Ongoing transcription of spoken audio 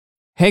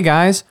Hey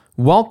guys,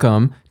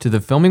 welcome to the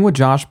Filming with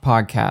Josh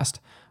podcast.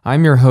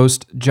 I'm your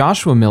host,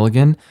 Joshua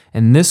Milligan,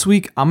 and this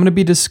week I'm going to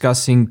be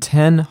discussing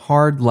 10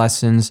 hard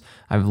lessons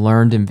I've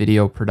learned in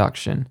video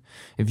production.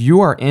 If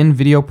you are in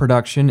video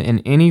production in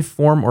any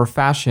form or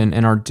fashion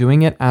and are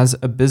doing it as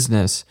a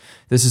business,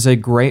 this is a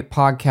great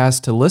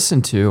podcast to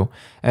listen to,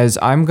 as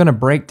I'm going to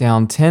break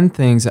down 10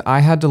 things that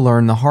I had to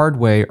learn the hard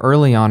way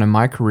early on in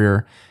my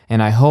career,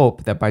 and I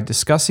hope that by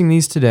discussing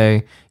these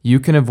today, you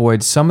can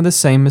avoid some of the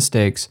same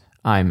mistakes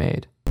I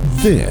made.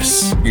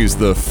 This is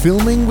the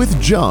Filming with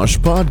Josh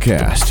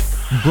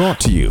podcast, brought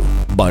to you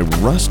by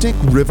Rustic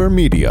River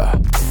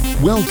Media.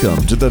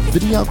 Welcome to the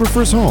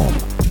videographer's home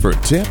for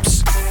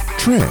tips,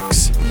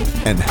 tricks,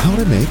 and how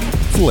to make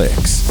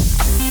flicks.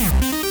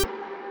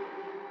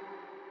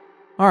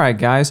 All right,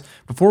 guys,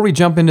 before we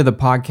jump into the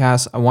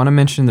podcast, I want to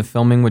mention the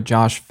Filming with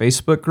Josh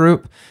Facebook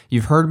group.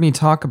 You've heard me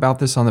talk about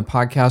this on the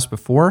podcast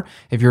before.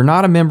 If you're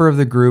not a member of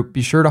the group,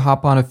 be sure to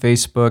hop on to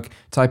Facebook,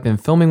 type in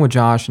Filming with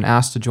Josh, and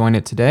ask to join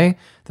it today.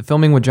 The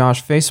Filming with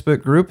Josh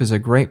Facebook group is a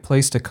great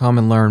place to come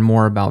and learn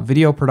more about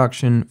video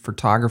production,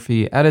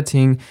 photography,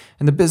 editing,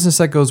 and the business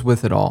that goes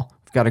with it all.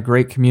 We've got a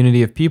great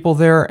community of people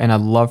there, and I'd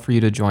love for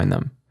you to join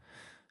them.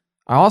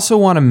 I also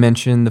want to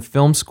mention the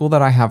film school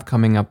that I have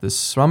coming up this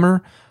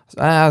summer.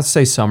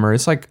 Say summer,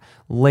 it's like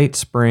late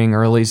spring,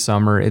 early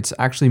summer. It's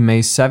actually May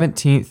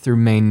 17th through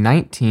May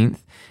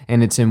 19th,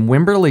 and it's in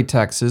Wimberley,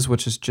 Texas,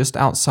 which is just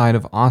outside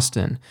of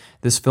Austin.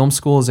 This film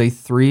school is a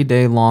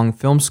 3-day long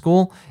film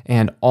school,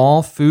 and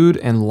all food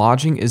and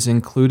lodging is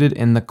included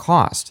in the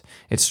cost.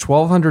 It's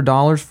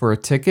 $1,200 for a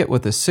ticket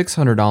with a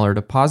 $600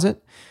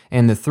 deposit.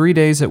 And the 3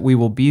 days that we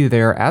will be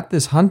there at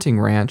this hunting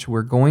ranch,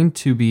 we're going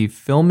to be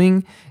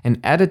filming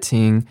and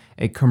editing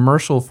a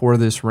commercial for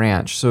this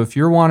ranch. So if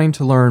you're wanting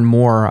to learn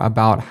more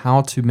about how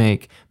to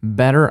make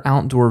better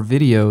outdoor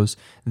videos,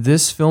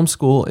 this film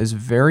school is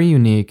very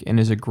unique and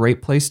is a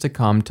great place to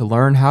come to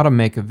learn how to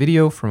make a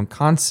video from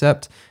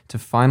concept to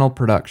final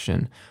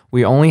production.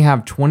 We only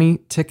have 20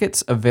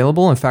 tickets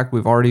available. In fact,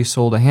 we've already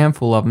sold a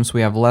handful of them, so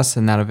we have less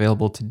than that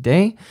available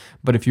today.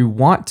 But if you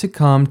want to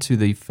come to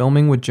the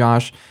Filming with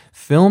Josh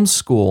Film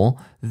School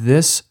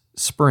this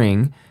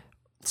spring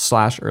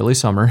 / early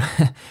summer,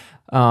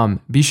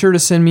 be sure to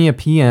send me a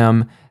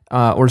PM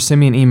or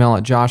send me an email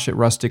at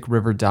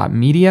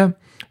josh@rusticriver.media,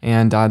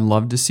 and I'd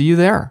love to see you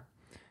there.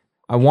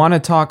 I want to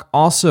talk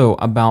also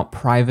about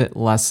private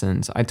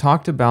lessons. I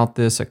talked about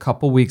this a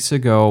couple weeks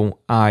ago.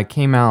 I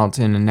came out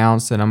and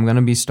announced that I'm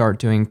going to start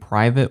doing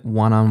private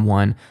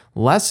one-on-one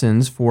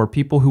lessons for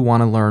people who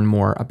want to learn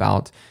more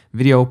about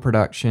video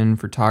production,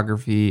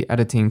 photography,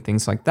 editing,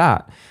 things like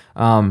that.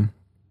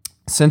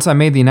 Since I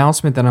made the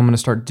announcement that I'm going to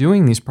start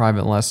doing these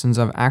private lessons,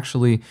 I've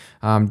actually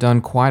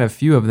done quite a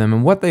few of them.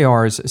 And what they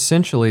are is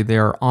essentially they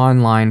are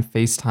online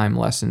FaceTime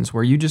lessons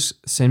where you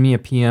just send me a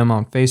PM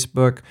on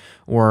Facebook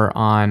or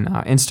on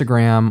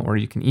Instagram, or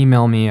you can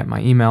email me at my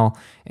email,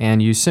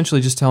 and you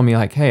essentially just tell me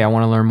like, hey, I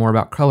want to learn more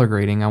about color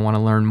grading. I want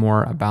to learn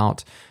more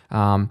about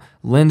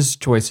lens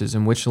choices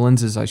and which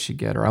lenses I should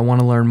get, or I want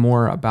to learn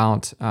more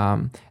about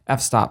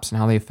f-stops and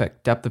how they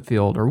affect depth of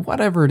field, or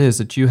whatever it is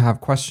that you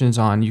have questions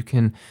on. You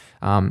can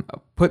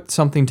put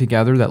something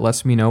together that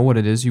lets me know what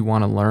it is you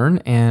want to learn,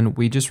 and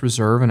we just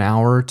reserve an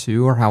hour or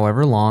two or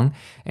however long,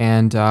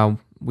 and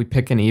we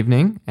pick an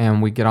evening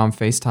and we get on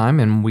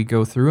FaceTime and we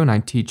go through and I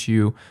teach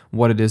you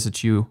what it is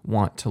that you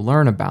want to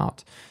learn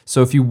about.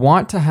 So if you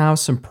want to have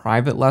some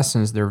private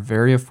lessons, they're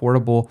very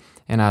affordable,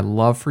 and I'd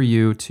love for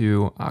you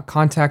to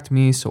contact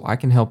me so I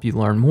can help you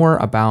learn more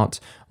about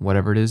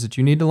whatever it is that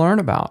you need to learn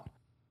about.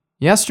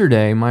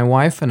 Yesterday, my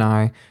wife and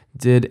I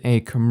did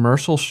a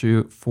commercial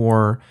shoot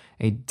for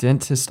a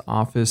dentist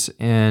office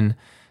in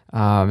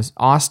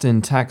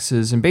Austin,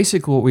 Texas. And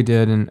basically what we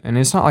did, and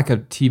it's not like a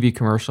TV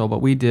commercial,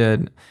 but we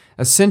did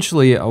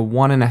essentially a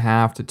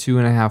 1.5 to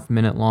 2.5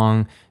 minute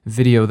long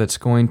video that's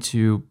going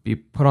to be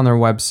put on their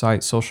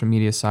website, social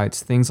media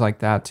sites, things like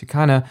that, to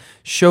kind of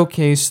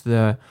showcase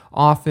the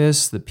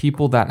office, the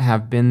people that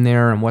have been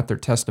there and what their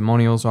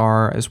testimonials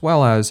are, as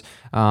well as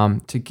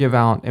to give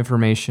out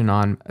information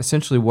on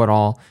essentially what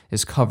all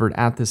is covered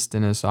at this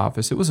dentist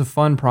office. It was a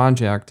fun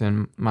project,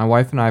 and my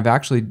wife and I have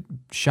actually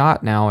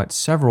shot now at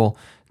several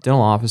dental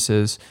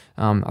offices.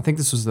 I think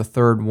this was the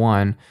third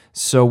one.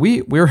 So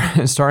we're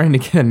starting to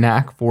get a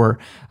knack for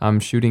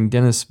shooting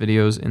dentist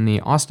videos in the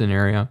Austin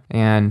area.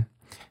 And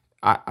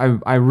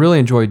I really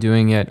enjoy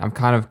doing it. I've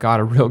kind of got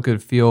a real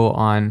good feel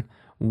on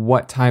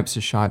what types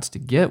of shots to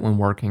get when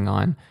working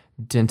on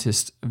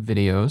dentist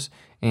videos.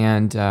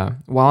 And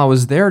while I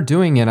was there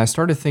doing it, I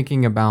started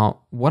thinking about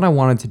what I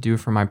wanted to do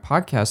for my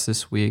podcast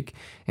this week.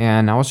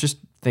 And I was just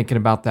thinking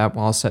about that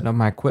while setting up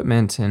my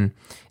equipment, and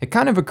it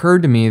kind of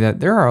occurred to me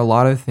that there are a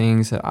lot of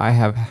things that I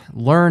have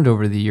learned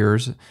over the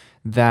years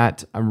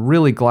that I'm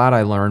really glad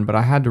I learned, but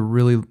I had to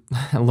really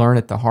learn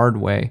it the hard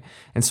way.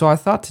 And so I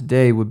thought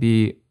today would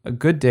be a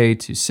good day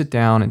to sit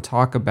down and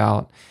talk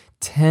about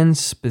 10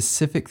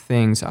 specific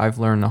things I've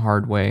learned the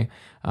hard way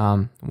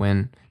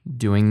when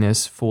doing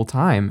this full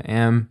time.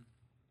 And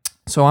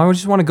so I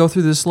just want to go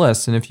through this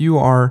list. And if you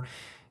are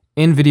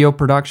in video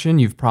production,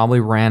 you've probably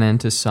ran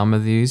into some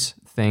of these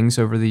things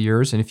over the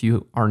years. And if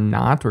you are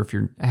not, or if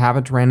you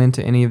haven't ran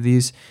into any of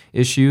these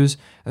issues,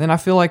 then I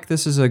feel like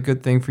this is a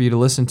good thing for you to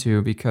listen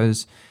to,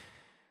 because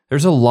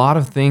there's a lot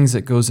of things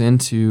that goes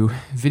into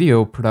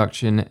video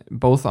production,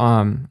 both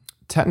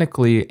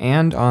technically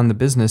and on the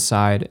business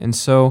side. And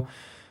so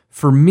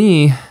for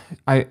me,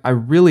 I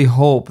really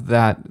hope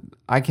that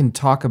I can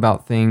talk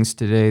about things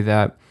today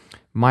that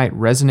might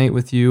resonate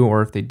with you,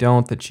 or if they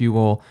don't, that you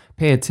will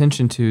pay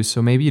attention to,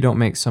 so maybe you don't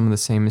make some of the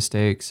same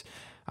mistakes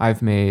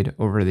I've made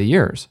over the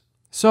years.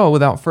 So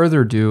without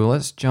further ado,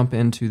 let's jump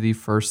into the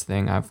first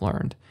thing I've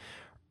learned.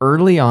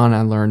 Early on,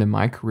 I learned in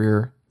my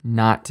career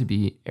not to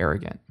be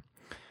arrogant.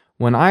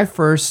 When I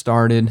first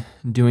started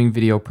doing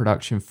video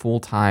production full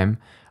time,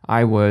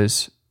 I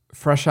was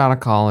fresh out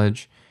of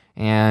college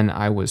and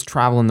I was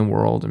traveling the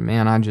world, and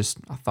man, I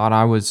thought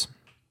I was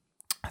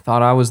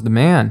the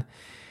man.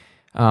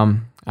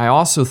 I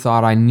also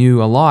thought I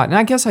knew a lot, and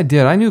I guess I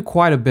did. I knew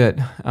quite a bit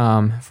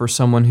for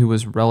someone who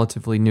was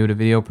relatively new to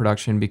video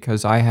production,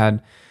 because I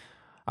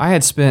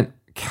had spent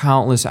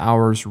countless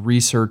hours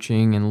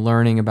researching and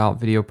learning about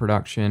video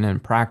production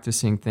and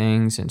practicing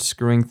things and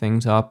screwing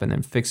things up and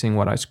then fixing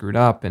what I screwed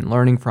up and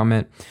learning from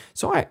it.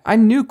 So I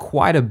knew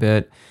quite a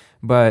bit,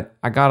 but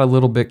I got a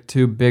little bit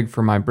too big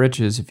for my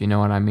britches, if you know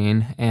what I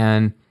mean.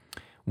 And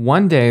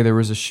one day there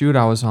was a shoot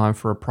I was on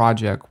for a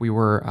project. We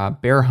were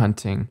bear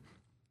hunting,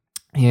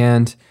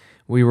 and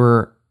we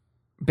were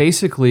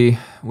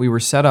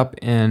set up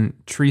in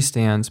tree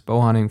stands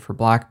bow hunting for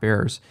black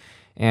bears.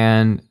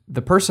 And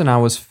the person I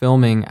was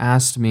filming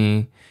asked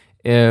me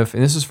and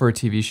this is for a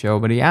TV show,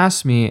 but he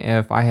asked me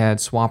if I had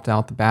swapped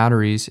out the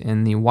batteries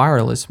in the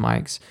wireless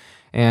mics.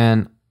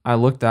 And I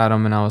looked at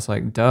him and I was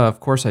like, duh, of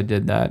course I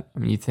did that. I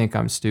mean, you think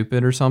I'm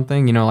stupid or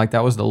something? Like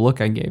that was the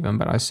look I gave him.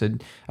 But I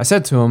said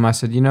to him, I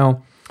said,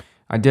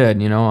 I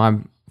did,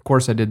 of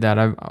course I did that.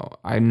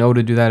 I know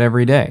to do that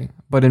every day.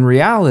 But in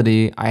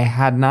reality, I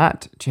had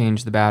not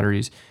changed the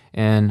batteries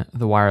in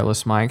the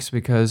wireless mics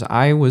because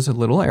I was a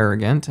little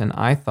arrogant and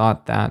I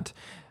thought that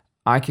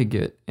I could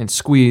get and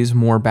squeeze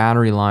more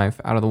battery life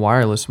out of the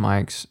wireless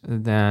mics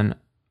than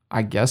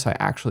I guess I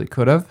actually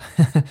could have.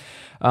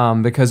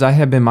 Because I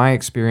had been my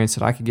experience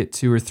that I could get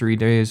 2 or 3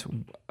 days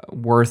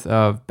worth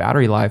of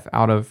battery life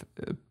out of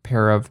a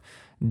pair of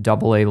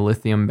AA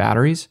lithium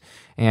batteries.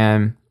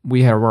 And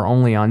were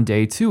only on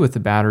day 2 with the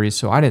batteries,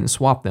 so I didn't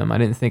swap them. I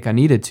didn't think I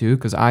needed to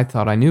because I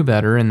thought I knew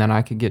better and then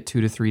I could get 2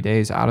 to 3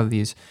 days out of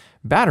these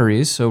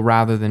batteries. So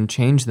rather than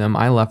change them,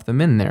 I left them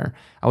in there.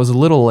 I was a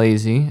little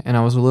lazy and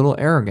I was a little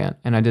arrogant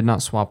and I did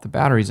not swap the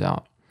batteries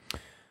out.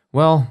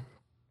 Well,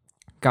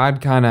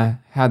 God kind of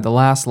had the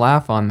last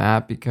laugh on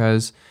that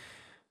because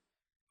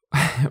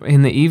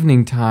in the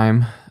evening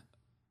time,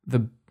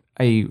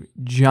 a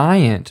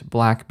giant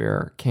black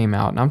bear came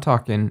out, and I'm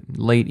talking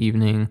late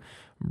evening,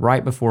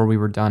 right before we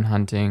were done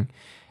hunting,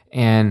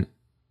 and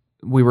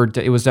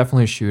it was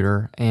definitely a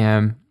shooter.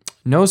 And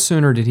no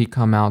sooner did he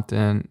come out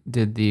than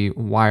did the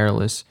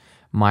wireless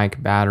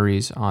mic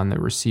batteries on the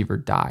receiver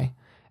die.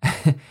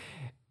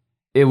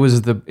 It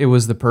was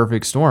the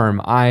perfect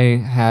storm.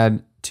 I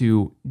had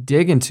to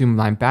dig into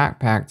my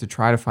backpack to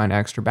try to find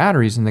extra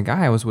batteries, and the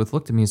guy I was with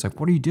looked at me. He's like,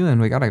 "What are you doing?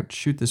 We got to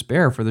shoot this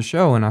bear for the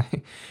show." And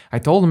I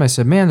told him, I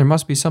said, "Man, there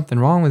must be something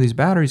wrong with these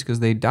batteries because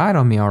they died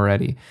on me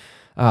already."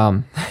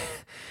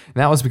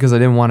 That was because I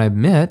didn't want to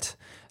admit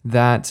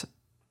that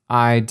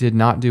I did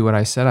not do what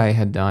I said I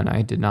had done.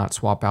 I did not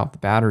swap out the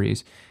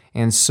batteries.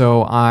 And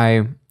so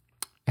I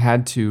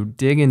had to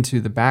dig into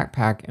the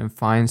backpack and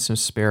find some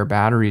spare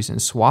batteries and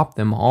swap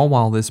them, all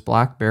while this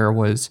black bear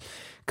was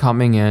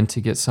coming in to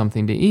get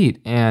something to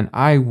eat. And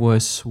I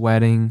was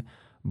sweating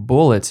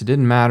bullets. It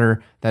didn't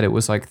matter that it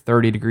was like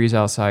 30 degrees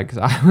outside because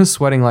I was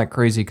sweating like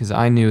crazy because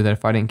I knew that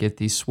if I didn't get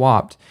these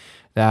swapped,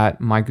 that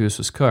my goose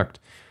was cooked.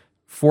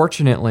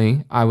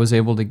 Fortunately, I was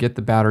able to get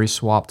the battery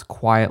swapped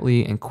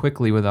quietly and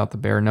quickly without the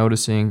bear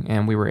noticing,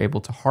 and we were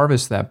able to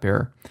harvest that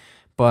bear.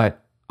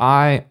 But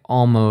I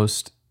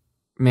almost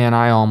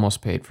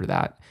paid for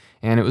that.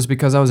 And it was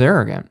because I was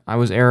arrogant. I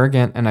was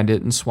arrogant and I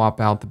didn't swap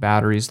out the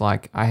batteries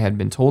like I had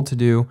been told to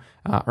do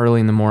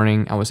early in the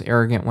morning. I was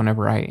arrogant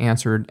whenever I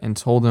answered and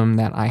told them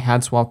that I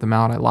had swapped them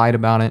out. I lied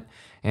about it.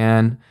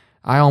 And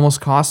I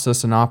almost cost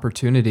us an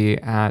opportunity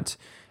at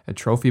a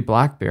trophy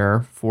black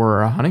bear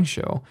for a hunting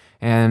show.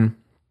 And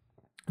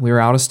we were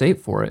out of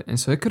state for it. And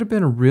so it could have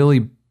been a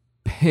really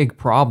big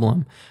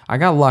problem. I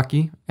got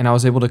lucky and I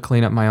was able to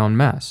clean up my own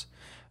mess.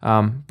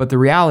 But the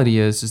reality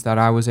is that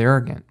I was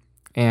arrogant.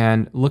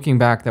 And looking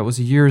back, that was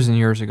years and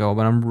years ago,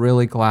 but I'm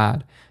really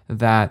glad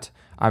that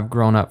I've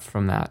grown up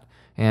from that.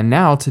 And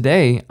now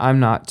today, I'm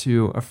not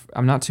too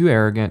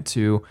arrogant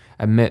to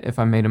admit if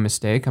I made a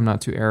mistake. I'm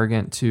not too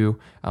arrogant to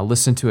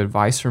listen to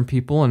advice from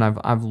people. And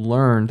I've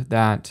learned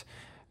that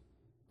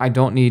I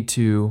don't need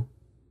to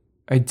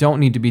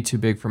be too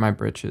big for my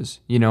britches.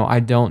 I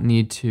don't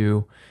need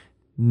to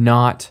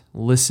not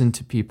listen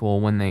to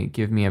people when they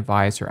give me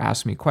advice or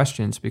ask me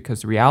questions,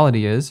 because the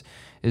reality is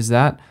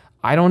that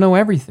I don't know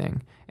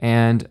everything,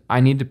 and I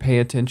need to pay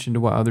attention to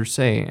what others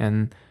say.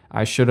 And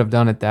I should have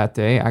done it that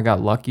day. I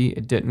got lucky.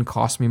 It didn't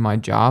cost me my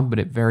job, but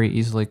it very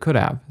easily could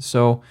have.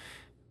 So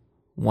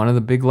one of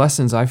the big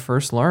lessons I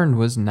first learned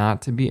was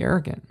not to be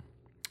arrogant.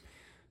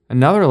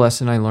 Another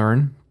lesson I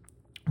learned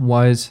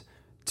was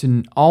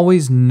to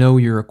always know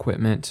your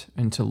equipment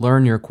and to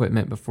learn your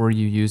equipment before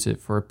you use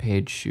it for a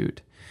paid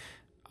shoot.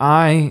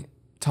 I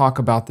talk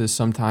about this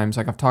sometimes,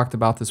 like I've talked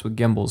about this with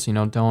gimbals,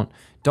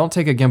 don't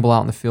take a gimbal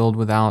out in the field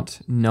without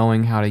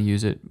knowing how to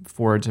use it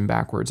forwards and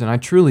backwards. And I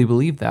truly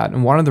believe that.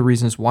 And one of the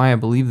reasons why I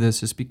believe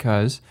this is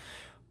because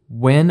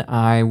when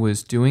I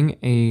was doing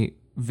a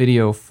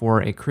video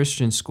for a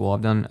Christian school,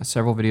 I've done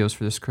several videos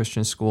for this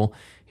Christian school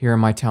here in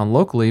my town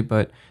locally,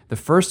 but the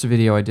first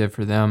video I did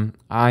for them,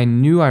 I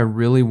knew I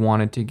really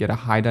wanted to get a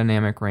high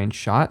dynamic range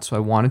shot, so I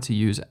wanted to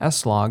use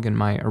S-Log in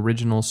my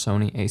original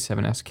Sony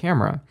a7S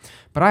camera.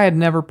 But I had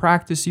never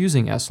practiced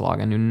using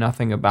S-Log. I knew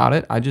nothing about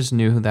it. I just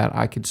knew that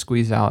I could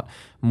squeeze out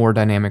more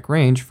dynamic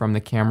range from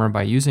the camera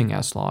by using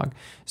S-Log.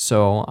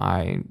 So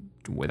I,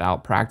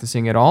 without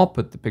practicing at all,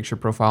 put the picture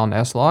profile in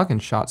S-Log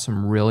and shot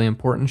some really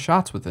important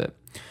shots with it.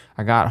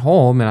 I got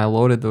home and I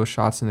loaded those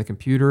shots in the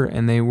computer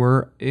and they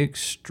were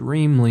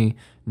extremely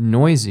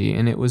noisy,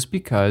 and it was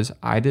because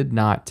I did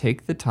not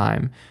take the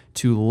time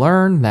to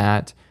learn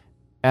that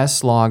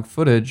S-Log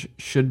footage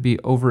should be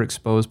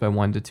overexposed by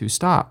 1 to 2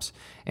 stops.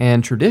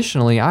 And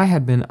traditionally, I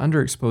had been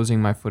underexposing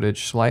my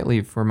footage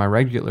slightly for my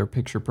regular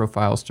picture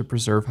profiles to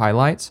preserve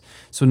highlights.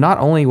 So not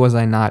only was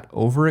I not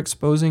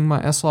overexposing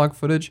my S-Log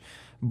footage,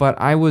 but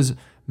I was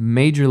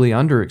majorly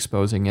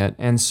underexposing it,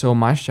 and so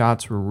my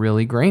shots were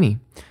really grainy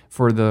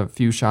for the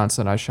few shots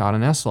that I shot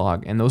in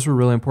S-Log, and those were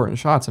really important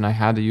shots, and I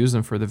had to use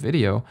them for the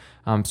video.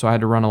 So I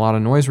had to run a lot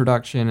of noise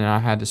reduction, and I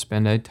had to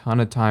spend a ton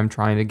of time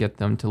trying to get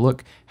them to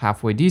look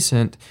halfway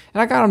decent,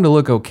 and I got them to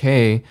look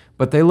okay,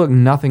 but they look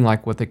nothing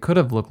like what they could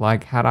have looked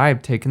like had I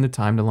taken the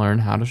time to learn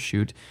how to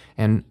shoot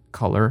and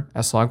color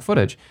S-Log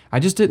footage.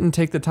 I just didn't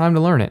take the time to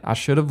learn it. I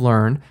should have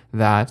learned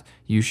that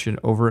you should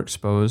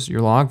overexpose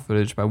your log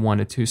footage by 1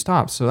 to 2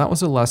 stops. So that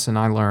was a lesson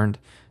I learned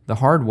the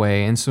hard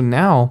way, and so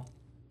now,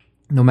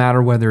 no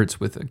matter whether it's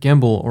with a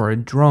gimbal or a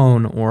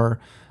drone or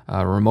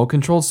a remote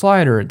controlled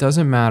slider, it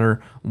doesn't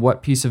matter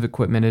what piece of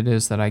equipment it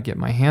is that I get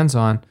my hands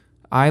on,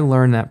 I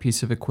learn that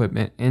piece of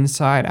equipment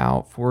inside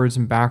out, forwards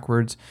and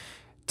backwards,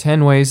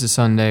 10 ways to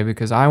Sunday,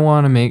 because I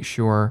want to make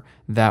sure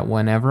that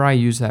whenever I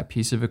use that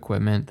piece of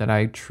equipment that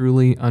I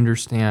truly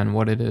understand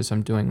what it is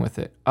I'm doing with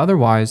it.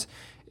 Otherwise,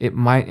 it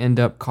might end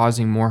up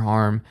causing more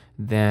harm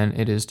than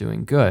it is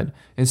doing good.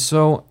 And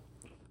so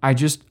I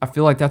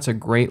feel like that's a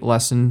great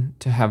lesson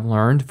to have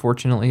learned.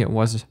 Fortunately, it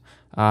was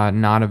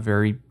not a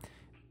very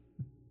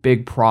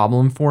big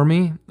problem for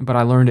me, but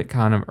I learned it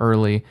kind of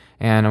early,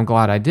 and I'm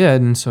glad I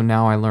did. And so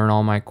now I learn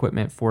all my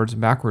equipment forwards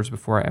and backwards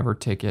before I ever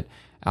take it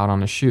out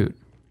on a shoot.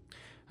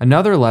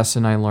 Another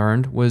lesson I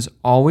learned was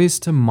always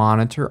to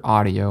monitor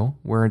audio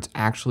where it's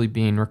actually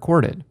being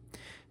recorded.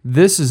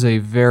 This is a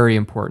very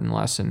important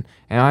lesson,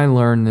 and I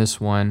learned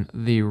this one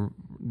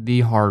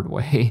the hard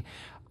way.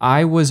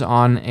 I was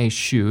on a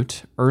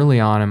shoot early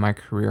on in my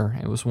career.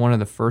 It was one of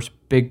the first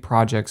big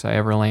projects I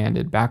ever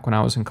landed back when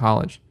I was in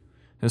college.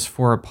 It was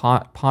for a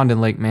pond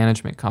and lake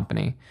management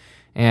company.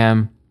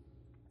 And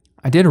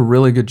I did a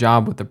really good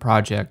job with the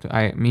project.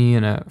 Me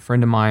and a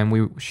friend of mine,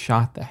 we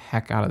shot the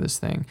heck out of this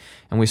thing.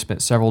 And we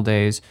spent several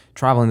days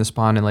traveling this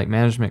pond and lake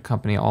management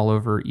company all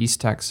over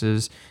East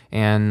Texas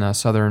and the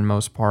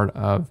southernmost part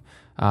of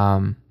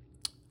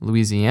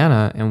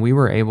Louisiana, and we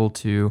were able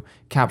to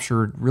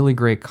capture really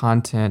great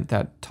content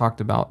that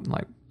talked about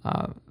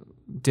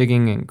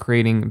digging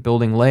and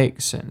building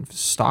lakes and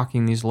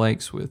stocking these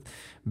lakes with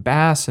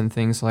bass and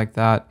things like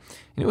that.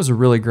 And it was a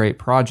really great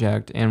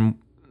project. And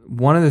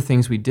one of the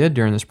things we did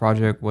during this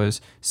project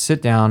was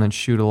sit down and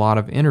shoot a lot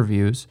of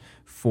interviews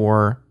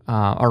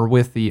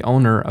with the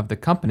owner of the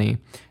company.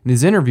 And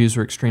these interviews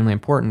were extremely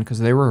important because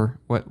they were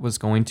what was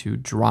going to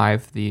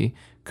drive the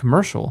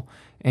commercial.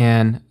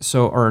 And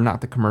so, or not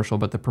the commercial,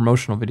 but the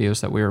promotional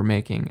videos that we were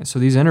making. And so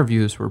these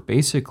interviews were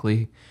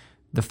basically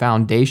the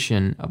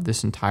foundation of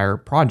this entire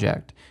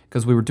project,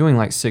 because we were doing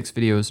like 6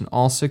 videos and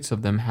all 6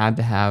 of them had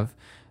to have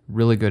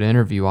really good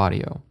interview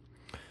audio.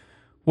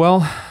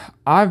 Well,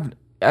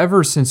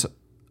 ever since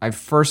I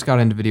first got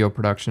into video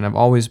production, I've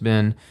always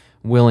been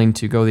willing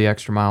to go the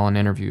extra mile in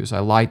interviews. I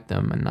light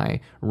them and I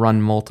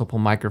run multiple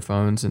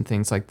microphones and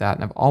things like that.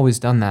 And I've always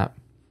done that.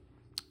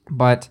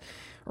 But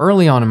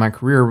early on in my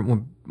career,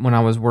 when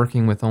I was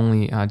working with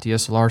only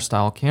DSLR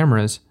style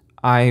cameras,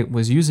 I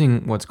was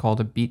using what's called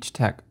a Beach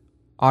Tech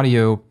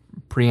audio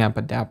preamp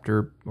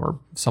adapter or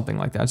something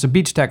like that. It's a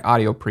Beach Tech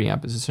audio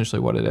preamp is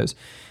essentially what it is.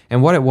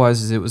 And what it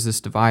was is it was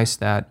this device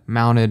that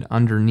mounted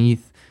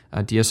underneath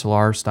a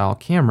DSLR style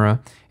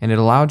camera, and it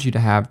allowed you to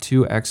have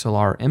 2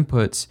 XLR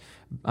inputs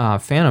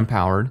phantom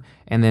powered,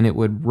 and then it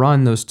would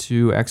run those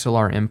 2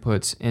 XLR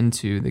inputs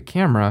into the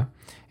camera,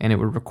 and it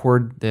would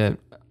record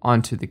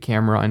onto the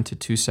camera into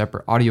 2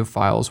 separate audio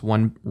files.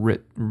 One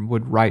would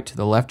write to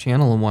the left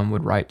channel and one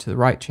would write to the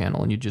right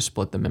channel, and you just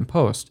split them in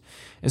post.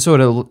 And so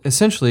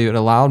it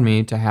allowed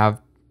me to have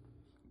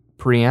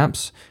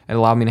preamps. It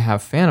allowed me to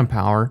have phantom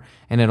power,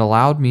 and it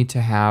allowed me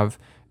to have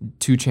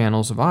 2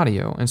 channels of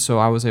audio. And so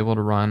I was able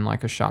to run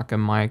like a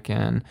shotgun mic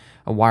and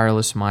a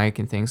wireless mic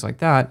and things like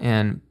that,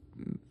 and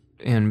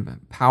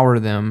power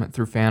them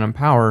through phantom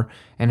power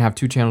and have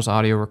 2 channels of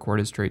audio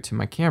recorded straight to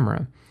my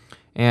camera.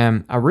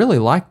 And I really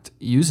liked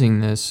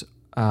using this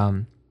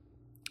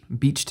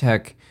Beach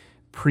Tech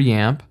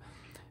preamp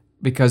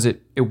because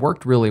it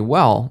worked really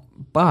well,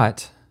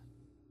 but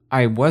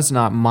I was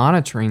not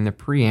monitoring the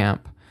preamp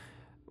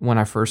when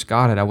I first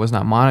got it. I was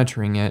not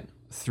monitoring it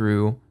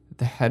through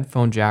the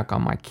headphone jack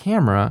on my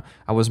camera.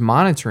 I was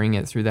monitoring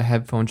it through the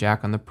headphone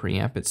jack on the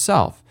preamp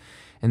itself.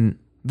 And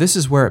this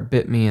is where it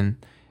bit me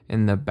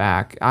in the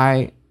back.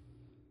 I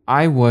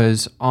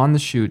was on the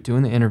shoot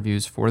doing the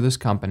interviews for this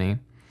company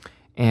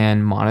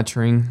and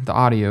monitoring the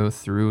audio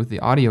through the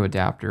audio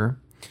adapter,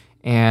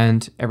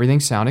 and everything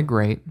sounded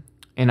great.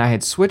 And I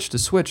had switched a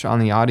switch on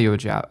the audio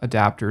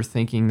adapter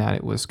thinking that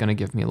it was going to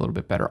give me a little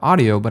bit better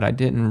audio, but I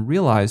didn't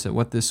realize that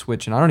what this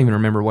switch, and I don't even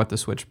remember what the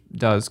switch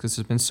does because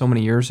it's been so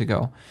many years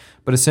ago,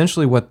 but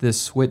essentially what this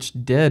switch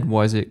did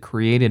was it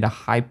created a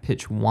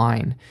high-pitched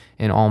whine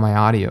in all my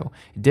audio.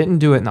 It didn't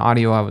do it in the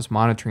audio I was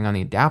monitoring on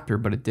the adapter,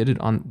 but it did it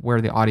on where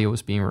the audio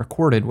was being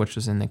recorded, which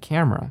was in the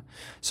camera.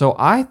 So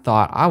I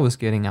thought I was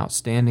getting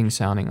outstanding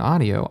sounding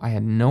audio. I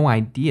had no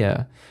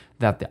idea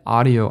that the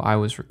audio I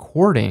was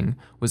recording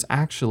was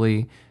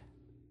actually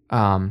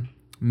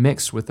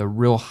mixed with a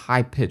real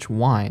high-pitched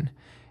whine.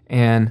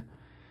 And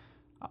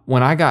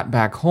when I got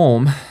back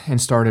home and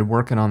started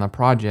working on the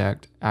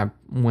project, I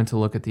went to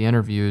look at the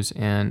interviews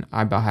and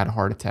I about had a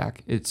heart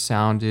attack. It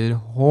sounded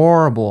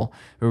horrible.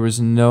 There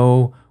was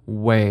no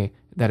way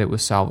that it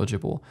was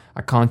salvageable.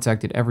 I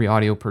contacted every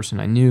audio person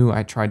I knew.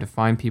 I tried to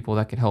find people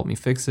that could help me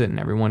fix it, and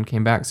everyone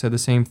came back and said the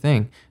same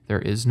thing.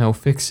 There is no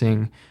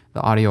fixing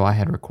the audio I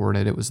had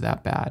recorded. It was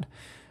that bad.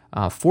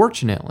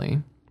 Fortunately,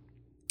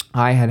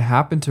 I had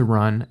happened to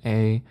run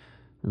a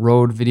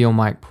Rode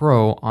VideoMic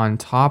Pro on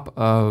top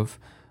of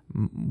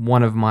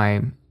one of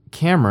my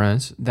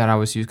cameras that I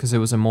was using because it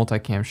was a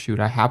multicam shoot.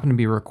 I happened to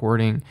be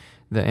recording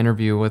the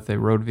interview with a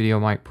Rode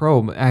VideoMic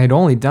Pro, but I had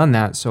only done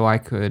that so I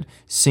could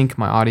sync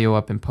my audio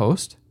up in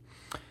post.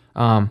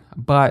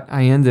 But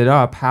I ended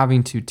up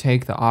having to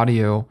take the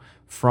audio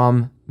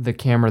from the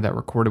camera that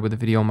recorded with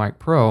the VideoMic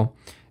Pro,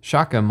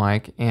 shotgun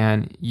mic,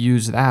 and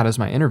use that as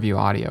my interview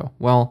audio.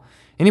 Well,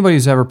 anybody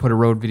who's ever put a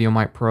Rode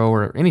VideoMic Pro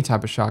or any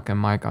type of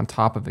shotgun mic on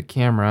top of a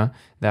camera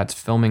that's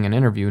filming an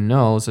interview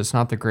knows it's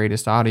not the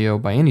greatest audio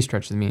by any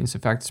stretch of the means.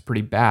 In fact, it's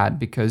pretty bad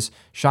because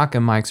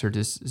shotgun mics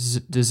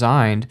are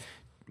designed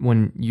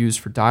when used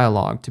for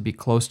dialogue to be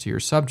close to your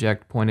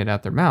subject pointed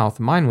at their mouth.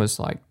 Mine was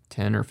like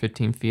 10 or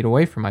 15 feet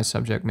away from my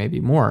subject,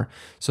 maybe more.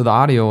 So the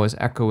audio was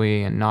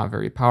echoey and not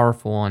very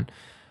powerful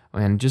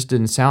and just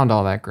didn't sound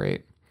all that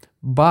great.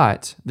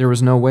 But there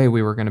was no way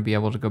we were going to be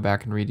able to go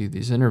back and redo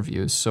these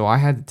interviews. So I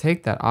had to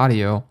take that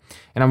audio,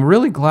 and I'm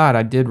really glad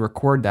I did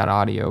record that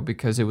audio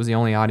because it was the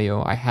only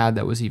audio I had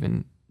that was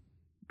even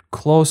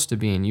close to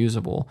being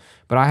usable.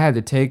 But I had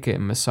to take it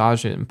and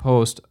massage it in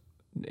post,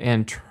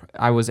 and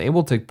I was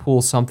able to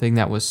pull something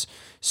that was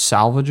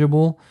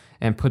salvageable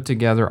and put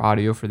together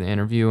audio for the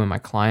interview, and my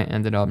client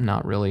ended up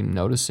not really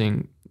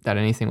noticing that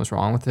anything was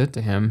wrong with it.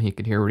 To him, he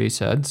could hear what he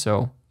said,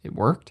 so it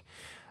worked.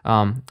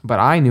 But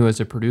I knew as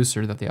a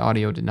producer that the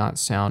audio did not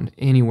sound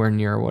anywhere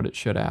near what it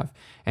should have.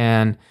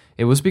 And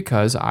it was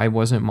because I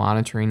wasn't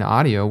monitoring the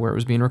audio where it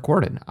was being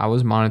recorded. I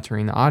was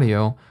monitoring the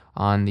audio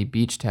on the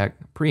Beach Tech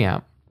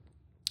preamp.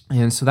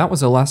 And so that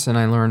was a lesson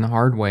I learned the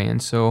hard way.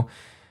 And so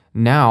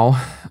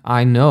now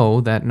I know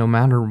that no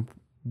matter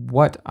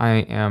what I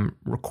am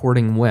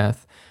recording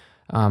with,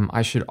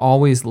 I should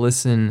always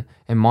listen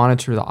and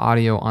monitor the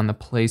audio on the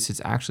place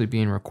it's actually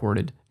being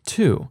recorded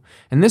to.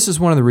 And this is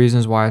one of the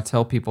reasons why I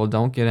tell people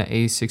don't get an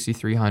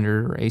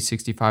A6300 or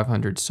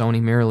A6500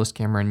 Sony mirrorless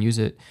camera and use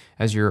it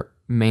as your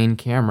main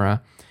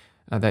camera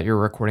that you're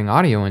recording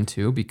audio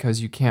into,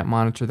 because you can't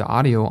monitor the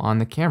audio on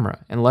the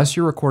camera unless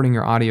you're recording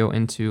your audio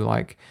into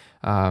like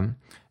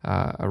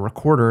a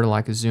recorder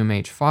like a Zoom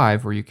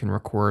H5 where you can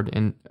record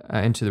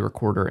into the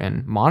recorder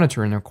and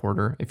monitor in the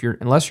recorder.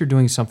 Unless you're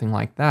doing something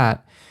like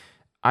that,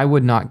 I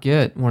would not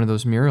get one of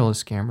those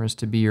mirrorless cameras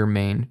to be your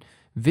main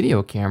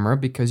video camera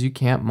because you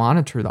can't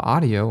monitor the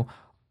audio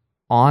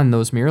on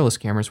those mirrorless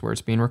cameras where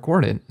it's being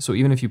recorded. So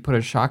even if you put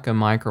a shotgun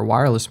mic or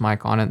wireless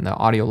mic on it and the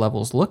audio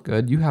levels look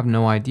good, you have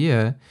no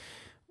idea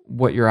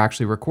what you're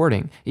actually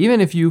recording. Even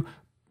if you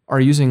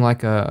are using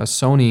like a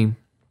Sony,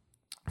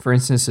 for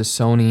instance, a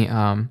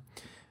Sony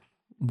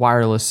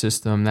wireless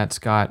system that's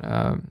got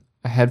a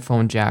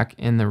headphone jack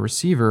in the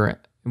receiver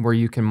where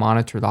you can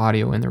monitor the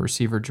audio in the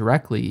receiver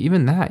directly,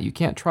 even that, you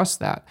can't trust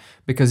that,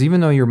 because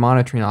even though you're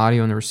monitoring the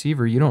audio in the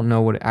receiver, you don't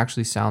know what it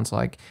actually sounds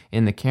like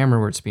in the camera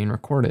where it's being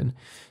recorded.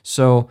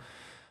 So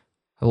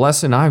the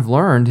lesson I've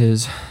learned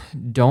is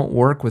don't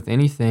work with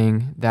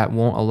anything that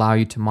won't allow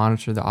you to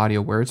monitor the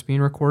audio where it's being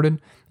recorded,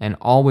 and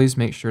always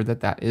make sure that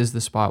that is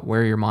the spot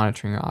where you're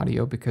monitoring your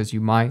audio, because you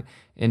might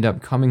end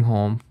up coming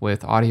home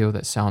with audio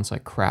that sounds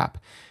like crap.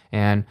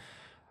 And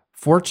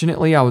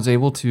Fortunately, I was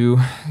able to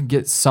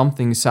get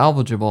something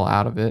salvageable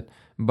out of it,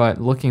 but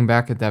looking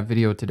back at that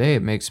video today,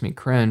 it makes me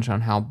cringe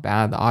on how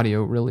bad the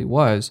audio really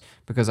was,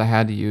 because I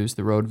had to use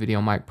the Rode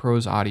VideoMic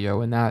Pro's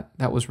audio, and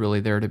that was really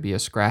there to be a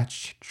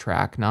scratch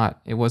track,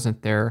 it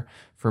wasn't there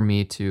for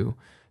me to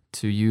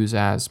use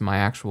as my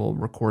actual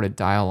recorded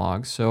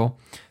dialogue. So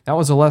that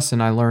was a lesson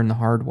I learned the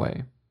hard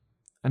way.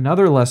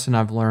 Another lesson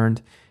I've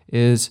learned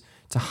is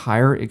to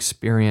hire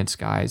experienced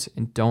guys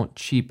and don't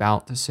cheap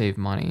out to save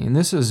money. And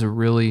this is a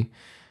really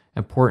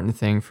important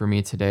thing for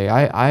me today.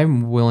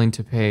 I'm willing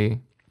to pay,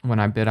 when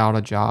I bid out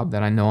a job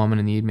that I know I'm going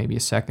to need maybe a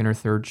second or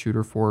third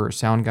shooter for, or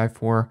sound guy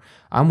for,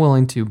 I'm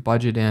willing to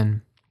budget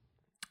in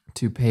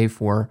to pay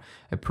for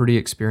a pretty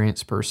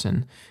experienced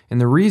person. And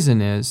the reason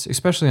is,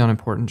 especially on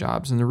important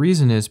jobs, and the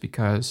reason is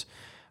because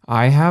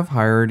I have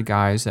hired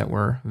guys that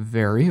were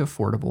very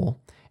affordable,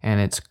 and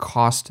it's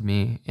cost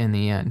me in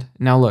the end.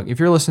 Now look,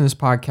 if you're listening to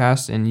this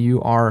podcast and you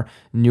are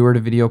newer to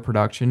video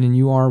production and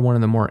you are one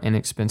of the more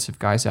inexpensive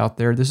guys out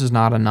there, this is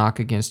not a knock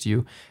against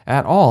you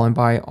at all. And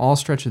by all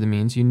stretch of the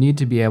means, you need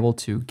to be able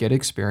to get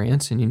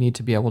experience, and you need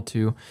to be able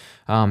to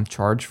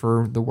charge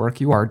for the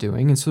work you are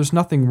doing. And so there's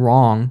nothing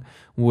wrong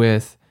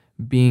with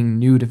being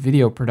new to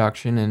video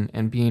production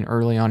and being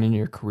early on in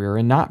your career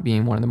and not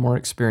being one of the more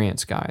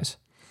experienced guys.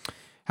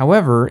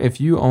 However,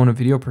 if you own a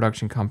video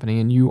production company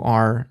and you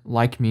are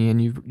like me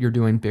and you're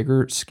doing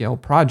bigger scale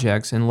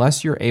projects,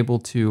 unless you're able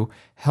to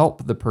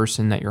help the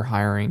person that you're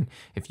hiring,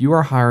 if you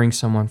are hiring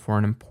someone for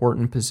an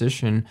important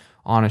position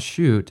on a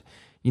shoot,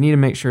 you need to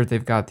make sure that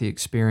they've got the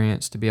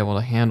experience to be able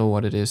to handle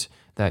what it is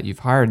that you've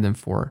hired them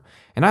for.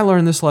 And I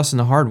learned this lesson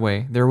the hard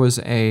way. There was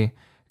a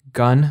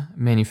gun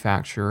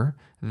manufacturer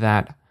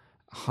that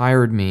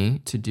hired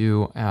me to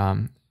do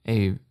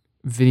a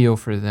video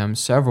for them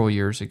several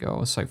years ago.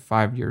 It's like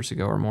 5 years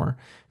ago or more.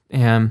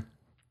 And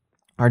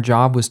our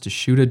job was to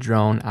shoot a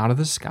drone out of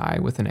the sky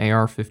with an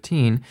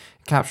AR-15,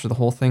 capture the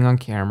whole thing on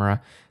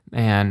camera,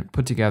 and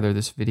put together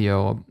this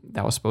video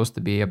that was supposed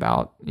to be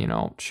about,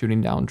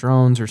 shooting down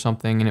drones or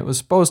something. And it was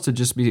supposed to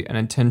just be an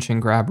attention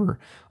grabber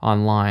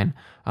online.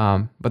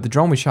 But the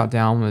drone we shot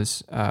down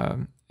was a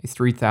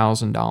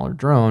 $3,000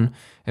 drone.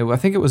 I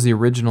think it was the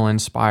original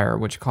Inspire,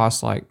 which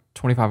cost like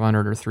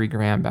 $2,500 or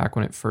 $3,000 back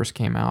when it first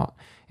came out.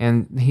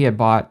 And he had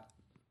bought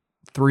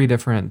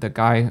the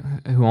guy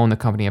who owned the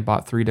company had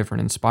bought 3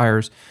 different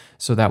Inspires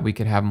so that we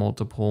could have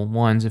multiple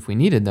ones if we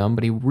needed them.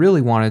 But he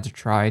really wanted to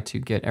try to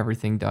get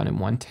everything done in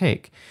one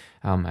take,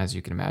 as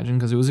you can imagine,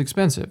 because it was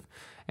expensive.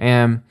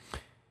 And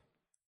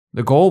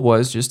the goal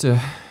was just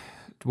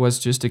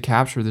to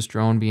capture this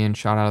drone being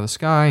shot out of the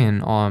sky,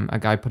 and a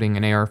guy putting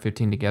an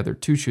AR-15 together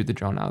to shoot the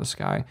drone out of the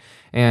sky.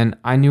 And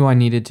I knew I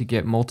needed to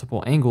get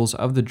multiple angles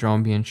of the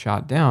drone being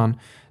shot down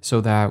so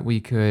that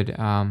we could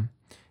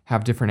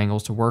have different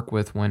angles to work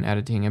with when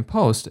editing in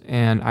post.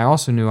 And I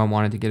also knew I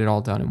wanted to get it all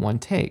done in one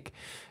take.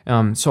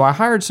 So I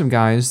hired some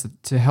guys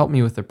to help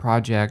me with the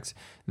project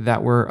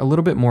that were a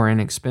little bit more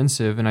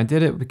inexpensive, and I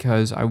did it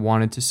because I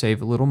wanted to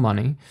save a little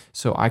money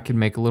so I could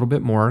make a little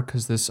bit more,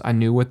 because I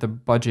knew what the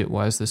budget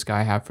was this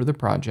guy had for the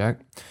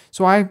project.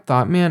 So I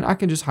thought, man, I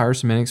can just hire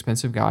some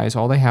inexpensive guys.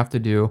 All they have to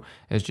do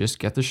is just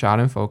get the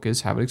shot in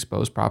focus, have it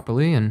exposed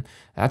properly, and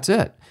that's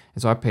it.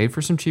 And so I paid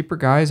for some cheaper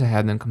guys. I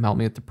had them come help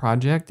me with the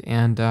project,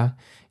 and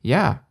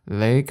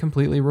they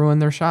completely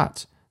ruined their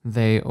shots.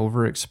 They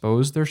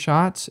overexposed their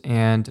shots,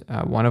 and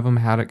one of them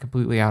had it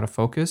completely out of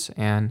focus,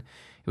 and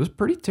it was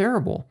pretty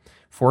terrible.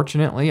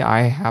 Fortunately,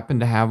 I happened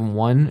to have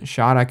one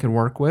shot I could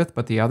work with,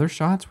 but the other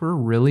shots were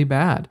really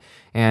bad.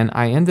 And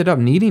I ended up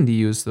needing to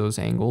use those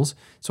angles,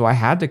 so I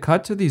had to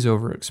cut to these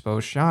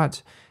overexposed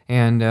shots,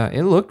 and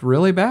it looked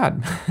really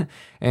bad.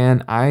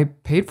 And I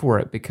paid for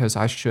it because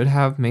I should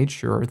have made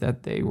sure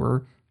that they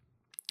were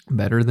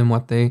better than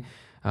what they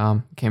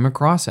came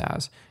across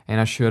as.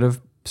 And I should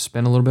have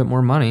spent a little bit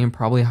more money and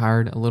probably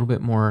hired a little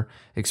bit more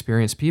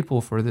experienced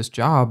people for this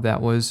job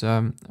that was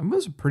a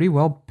pretty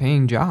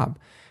well-paying job.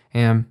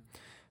 And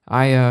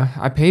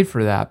I paid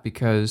for that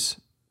because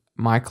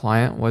my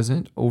client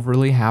wasn't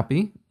overly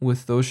happy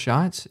with those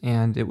shots,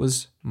 and it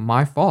was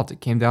my fault.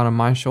 It came down on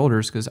my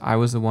shoulders because I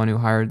was the one who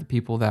hired the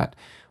people that,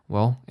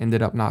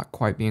 ended up not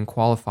quite being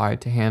qualified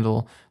to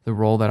handle the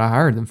role that I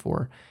hired them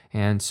for.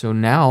 And so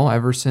now,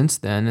 ever since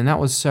then, and that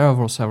was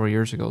several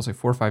years ago, it was like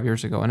 4 or 5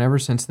 years ago, and ever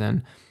since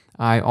then,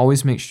 I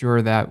always make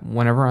sure that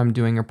whenever I'm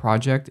doing a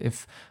project,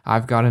 if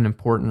I've got an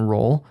important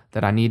role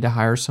that I need to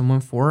hire someone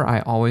for,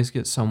 I always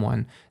get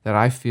someone that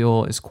I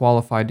feel is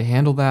qualified to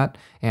handle that,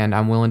 and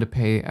I'm willing to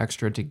pay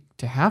extra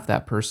to have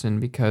that person,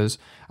 because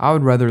I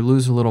would rather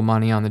lose a little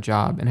money on the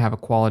job and have a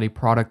quality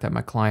product that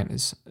my client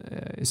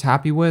is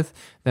happy with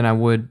than I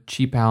would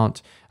cheap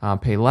out,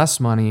 pay less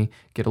money,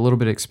 get a little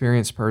bit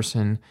experienced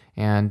person,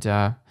 and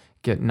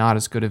get not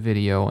as good a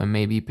video and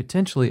maybe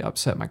potentially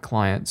upset my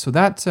client. So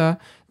that's a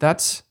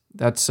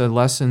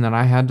lesson that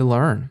I had to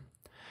learn.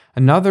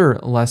 Another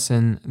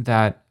lesson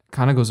that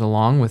kind of goes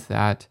along with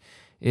that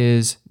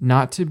is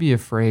not to be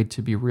afraid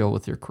to be real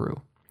with your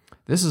crew.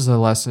 This is a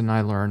lesson I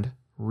learned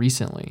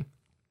recently.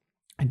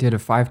 I did a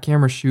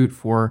 5-camera shoot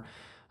for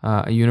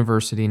a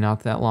university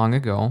not that long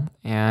ago,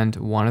 and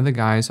one of the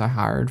guys I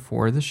hired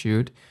for the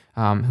shoot,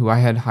 who I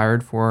had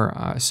hired for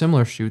a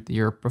similar shoot the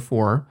year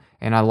before,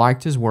 and I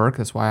liked his work,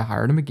 that's why I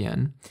hired him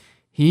again.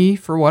 He,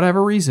 for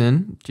whatever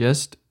reason,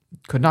 just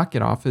could not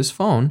get off his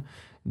phone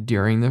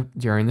during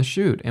the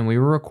shoot, and we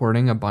were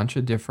recording a bunch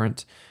of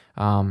different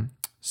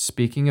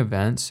speaking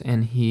events,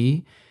 and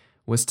he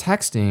was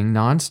texting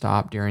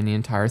nonstop during the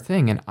entire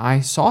thing. And I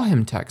saw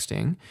him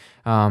texting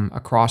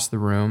across the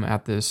room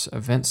at this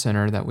event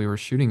center that we were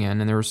shooting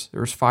in, and there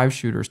was 5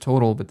 shooters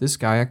total, but this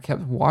guy, I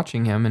kept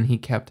watching him, and he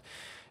kept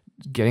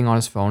getting on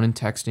his phone and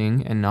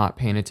texting and not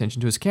paying attention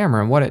to his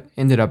camera. And what it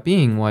ended up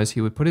being was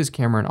he would put his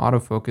camera in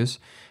autofocus,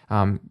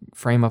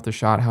 frame up the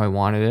shot how he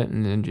wanted it,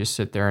 and then just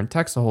sit there and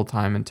text the whole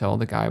time until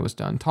the guy was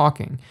done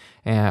talking,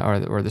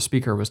 or the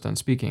speaker was done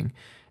speaking.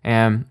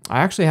 And I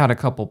actually had a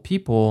couple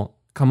people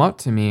come up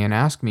to me and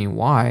ask me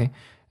why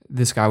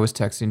this guy was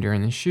texting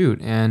during the shoot.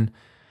 And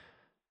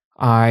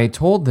I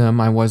told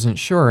them I wasn't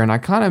sure, and I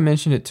kind of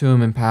mentioned it to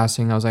him in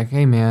passing. I was like,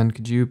 hey man,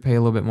 could you pay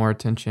a little bit more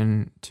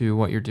attention to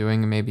what you're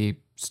doing and maybe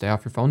stay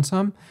off your phone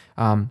some?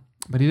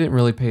 But he didn't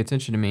really pay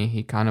attention to me.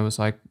 He kind of was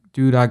like,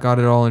 dude, I got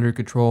it all under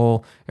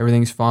control.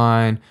 Everything's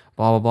fine,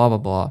 blah, blah, blah, blah,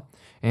 blah.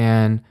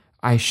 And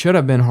I should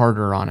have been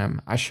harder on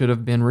him. I should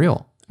have been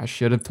real. I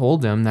should have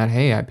told him that,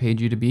 hey, I paid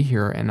you to be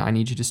here and I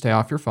need you to stay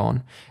off your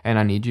phone and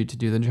I need you to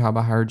do the job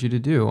I hired you to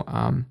do.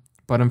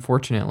 But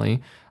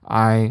unfortunately,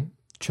 I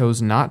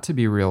chose not to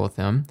be real with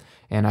him.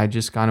 And I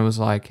just kind of was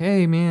like,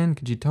 hey, man,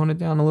 could you tone it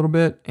down a little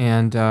bit?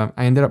 And I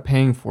ended up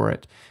paying for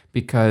it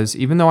because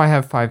even though I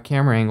have 5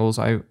 camera angles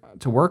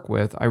to work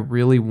with, I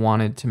really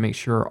wanted to make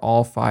sure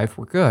all 5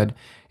 were good.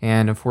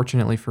 And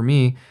unfortunately for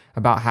me,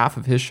 about half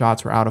of his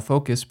shots were out of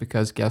focus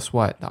because guess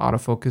what? The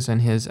autofocus in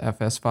his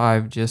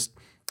FS5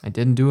 I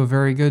didn't do a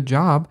very good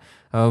job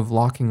of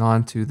locking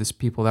on to the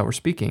people that were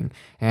speaking.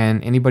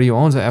 And anybody who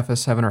owns a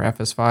FS7 or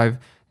FS5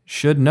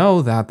 should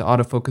know that the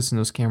autofocus in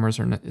those cameras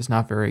is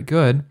not very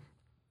good.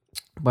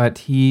 But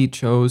he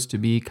chose to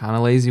be kind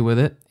of lazy with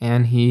it,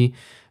 and he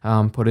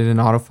put it in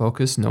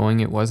autofocus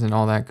knowing it wasn't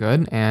all that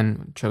good,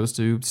 and chose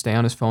to stay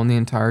on his phone the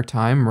entire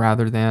time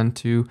rather than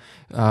to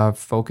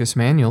focus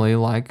manually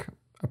like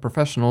a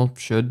professional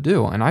should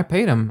do. And I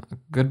paid him a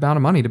good amount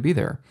of money to be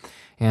there.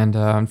 And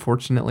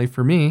unfortunately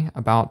for me,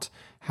 about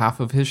half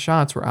of his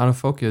shots were out of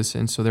focus.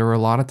 And so there were a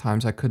lot of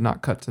times I could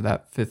not cut to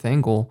that 5th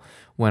angle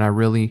when I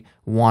really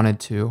wanted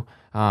to.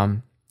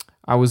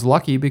 I was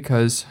lucky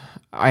because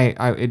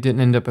it didn't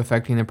end up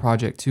affecting the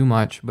project too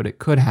much, but it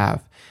could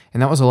have.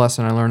 And that was a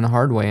lesson I learned the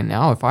hard way. And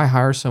now if I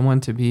hire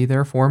someone to be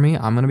there for me,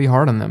 I'm going to be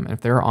hard on them.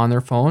 If they're on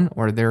their phone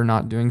or they're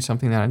not doing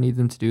something that I need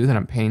them to do, that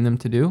I'm paying them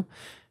to do,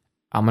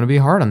 I'm going to be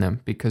hard on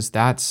them because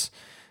that's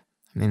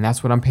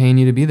what I'm paying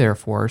you to be there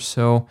for.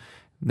 So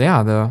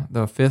yeah, the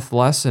 5th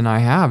lesson I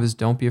have is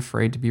don't be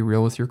afraid to be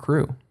real with your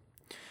crew.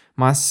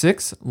 My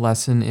 6th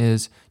lesson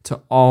is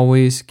to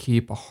always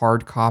keep a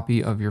hard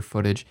copy of your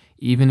footage,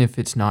 even if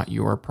it's not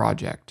your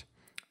project.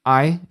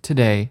 I,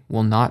 today,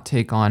 will not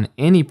take on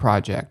any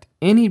project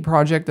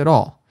at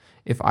all,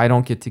 if I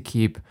don't get to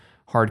keep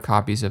hard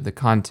copies of the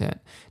content.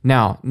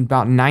 Now,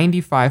 about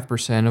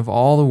 95% of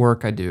all the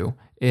work I do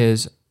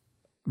is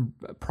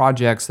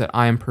projects that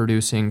I'm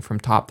producing from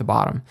top to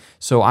bottom.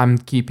 So I'm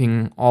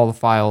keeping all the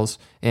files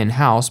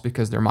in-house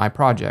because they're my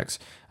projects.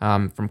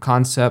 From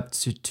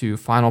concept to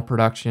final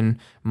production,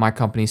 my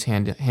company's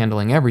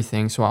handling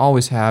everything. So I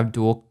always have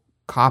dual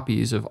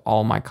copies of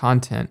all my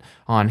content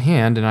on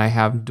hand, and I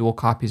have dual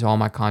copies of all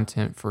my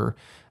content for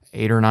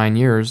 8 or 9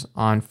 years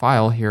on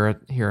file here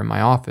in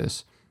my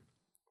office.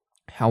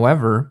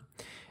 However,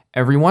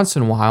 every once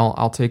in a while,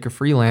 I'll take a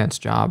freelance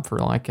job for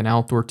like an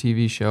outdoor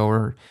TV show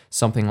or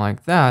something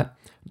like that,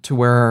 to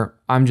where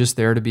I'm just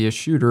there to be a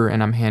shooter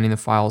and I'm handing the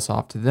files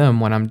off to them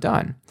when I'm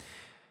done.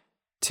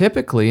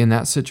 Typically, in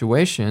that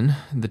situation,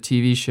 the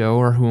TV show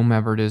or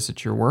whomever it is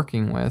that you're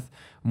working with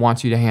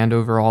wants you to hand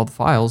over all the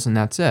files and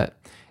that's it.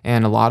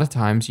 And a lot of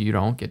times you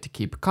don't get to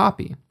keep a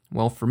copy.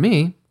 Well, for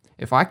me,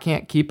 if I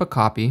can't keep a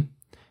copy,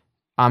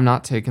 I'm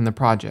not taking the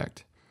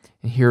project.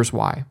 And here's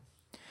why.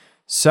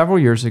 Several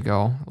years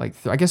ago,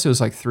 I guess it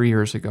was like 3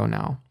 years ago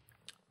now,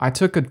 I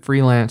took a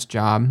freelance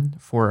job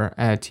for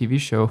a TV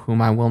show whom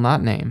I will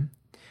not name,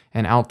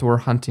 an outdoor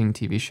hunting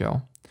TV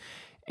show.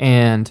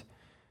 And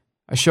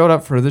I showed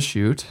up for the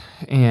shoot,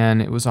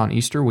 and it was on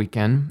Easter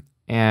weekend,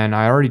 and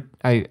I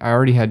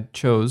already had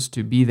chose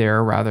to be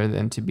there rather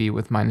than to be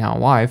with my now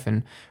wife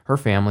and her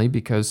family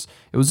because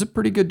it was a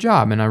pretty good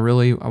job, and I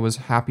was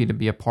happy to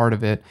be a part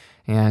of it.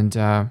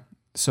 And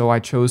so I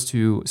chose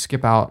to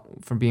skip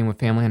out from being with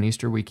family on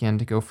Easter weekend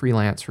to go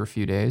freelance for a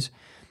few days.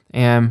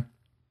 And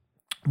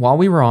while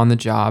we were on the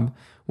job,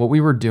 what we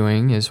were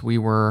doing is we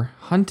were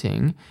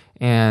hunting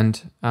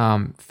and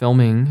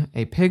filming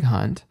a pig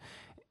hunt,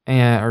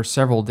 or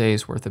several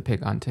days worth of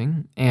pig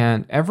hunting.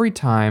 And every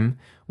time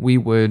we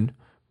would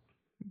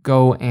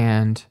go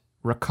and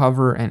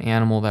recover an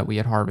animal that we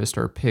had harvested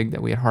or a pig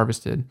that we had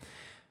harvested,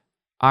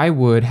 I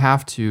would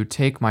have to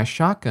take my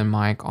shotgun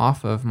mic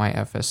off of my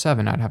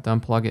FS7. I'd have to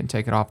unplug it and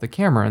take it off the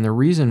camera. And the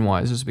reason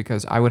is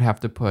because I would have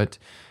to put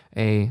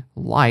a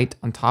light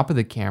on top of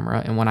the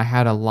camera. And when I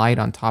had a light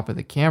on top of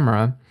the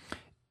camera,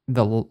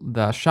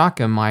 the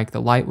shotgun mic,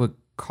 the light would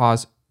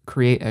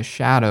create a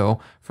shadow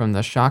from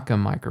the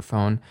shotgun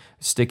microphone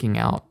sticking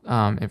out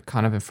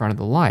kind of in front of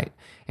the light.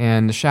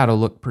 And the shadow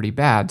looked pretty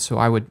bad. So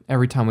I would,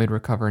 every time we'd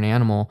recover an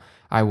animal,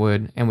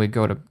 we'd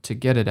go to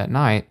get it at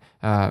night,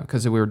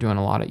 because we were doing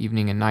a lot of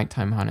evening and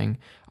nighttime hunting,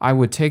 I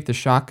would take the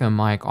shotgun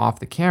mic off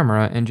the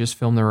camera and just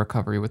film the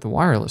recovery with the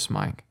wireless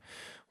mic.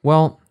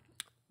 Well,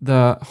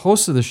 the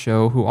host of the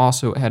show, who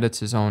also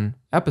edits his own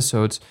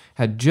episodes,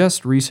 had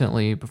just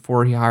recently,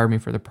 before he hired me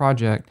for the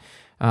project,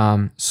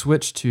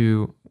 switched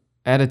to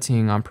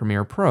editing on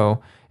Premiere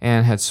Pro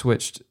and had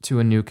switched to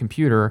a new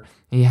computer.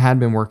 He had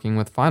been working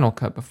with Final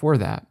Cut before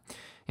that.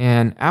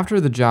 And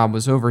after the job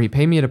was over, he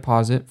paid me a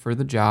deposit for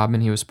the job,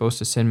 and he was supposed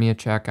to send me a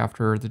check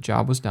after the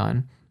job was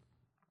done.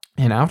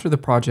 And after the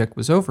project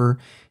was over,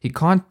 he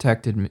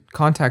contacted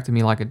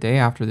me like a day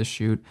after the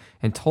shoot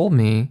and told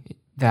me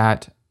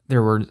that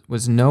there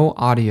was no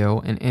audio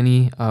in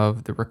any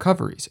of the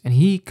recoveries. And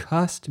he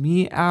cussed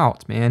me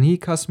out, man. He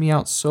cussed me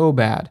out so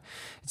bad,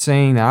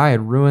 saying that I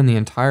had ruined the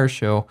entire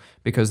show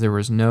because there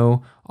was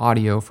no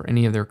audio for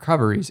any of the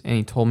recoveries, and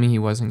he told me he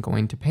wasn't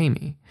going to pay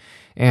me.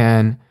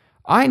 And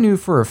I knew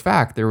for a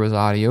fact there was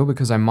audio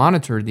because I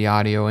monitored the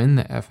audio in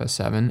the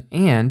FS7,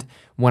 and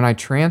when I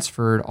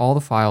transferred all the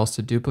files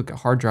to duplicate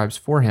hard drives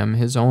for him,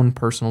 his own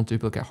personal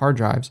duplicate hard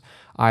drives,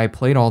 I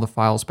played all the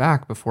files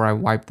back before I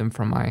wiped them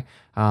from my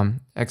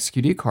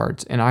XQD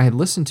cards, and I had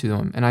listened to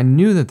them, and I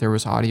knew that there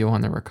was audio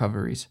on the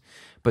recoveries.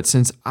 But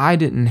since I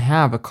didn't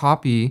have a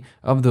copy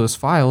of those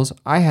files,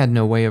 I had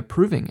no way of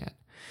proving it.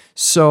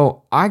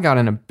 So I got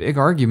in a big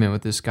argument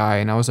with this guy,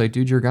 and I was like,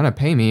 dude, you're going to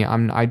pay me.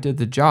 I did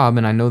the job,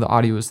 and I know the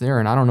audio is there,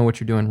 and I don't know what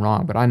you're doing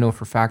wrong, but I know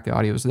for a fact the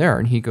audio is there.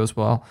 And he goes,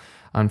 well,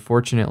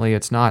 unfortunately,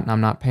 it's not, and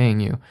I'm not paying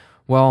you.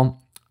 Well,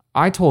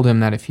 I told him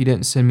that if he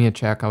didn't send me a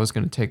check, I was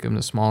going to take him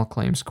to small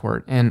claims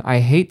court. And I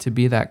hate to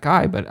be that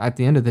guy, but at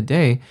the end of the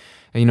day,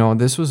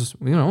 this was,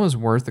 it was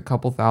worth a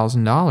couple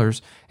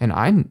 $1,000s, and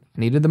I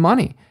needed the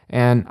money,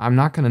 and I'm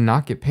not going to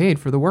not get paid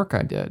for the work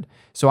I did.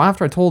 So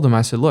after I told him,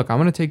 I said, look, I'm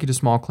going to take you to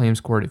small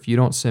claims court if you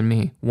don't send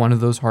me one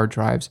of those hard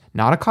drives,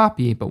 not a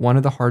copy, but one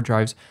of the hard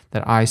drives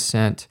that I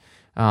sent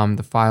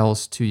the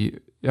files to you,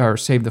 or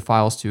saved the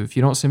files to. If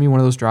you don't send me one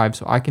of those drives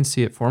so I can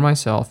see it for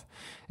myself,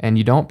 and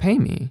you don't pay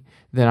me,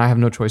 then I have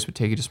no choice but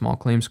take you to small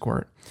claims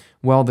court.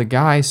 Well, the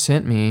guy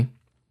sent me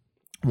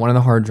one of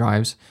the hard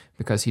drives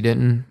because he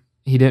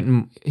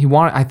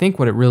wanted, I think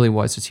what it really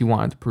was is he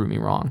wanted to prove me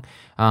wrong.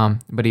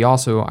 But he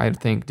also, I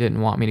think,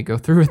 didn't want me to go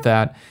through with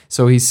that.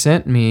 So he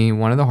sent me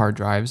one of the hard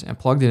drives and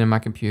plugged it in my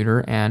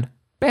computer, and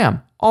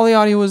bam, all the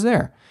audio was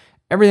there.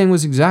 Everything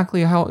was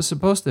exactly how it was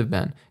supposed to have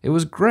been. It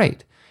was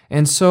great.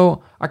 And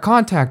so I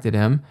contacted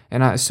him,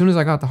 and as soon as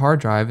I got the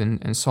hard drive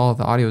and saw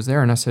the audio was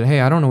there, and I said,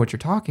 hey, I don't know what you're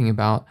talking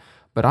about,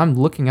 but I'm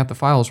looking at the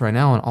files right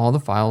now, and all the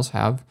files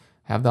have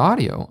the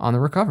audio on the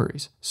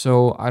recoveries.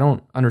 So I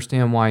don't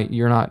understand why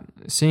you're not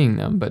seeing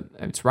them, but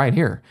it's right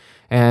here.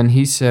 And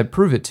he said,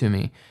 prove it to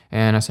me.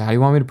 And I said, how do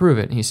you want me to prove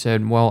it? And he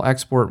said, well,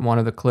 export one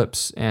of the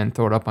clips and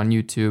throw it up on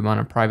YouTube on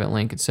a private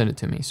link and send it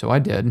to me. So I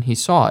did, and he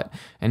saw it.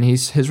 And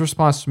his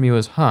response to me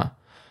was, I'm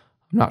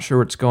not sure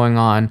what's going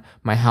on.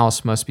 My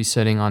house must be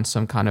sitting on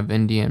some kind of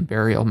Indian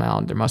burial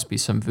mound. There must be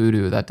some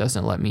voodoo that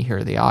doesn't let me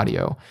hear the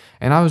audio.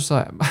 And I was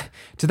like,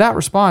 to that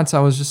response, I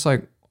was just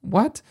like,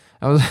 what?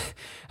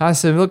 I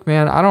said, look,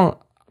 man, I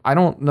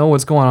don't know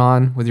what's going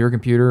on with your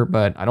computer,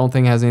 but I don't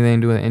think it has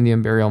anything to do with the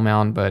Indian burial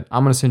mound, but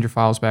I'm going to send your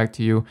files back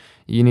to you.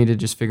 You need to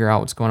just figure out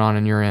what's going on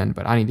in your end,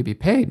 but I need to be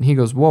paid. And he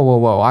goes,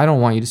 whoa. I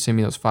don't want you to send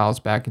me those files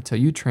back until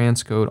you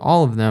transcode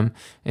all of them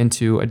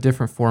into a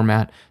different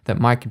format that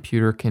my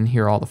computer can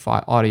hear all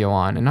the audio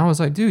on. And I was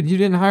like, dude, you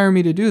didn't hire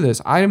me to do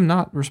this. I am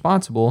not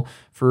responsible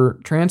for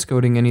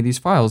transcoding any of these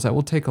files. That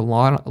will take a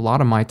lot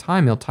of my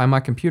time. It'll tie my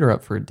computer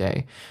up for a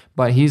day.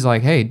 But he's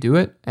like, hey, do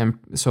it, and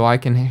so I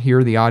can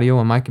hear the audio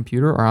on my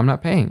computer, or I'm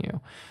not paying you.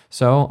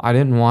 So I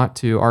didn't want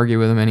to argue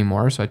with him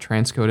anymore, so I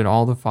transcoded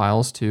all the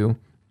files to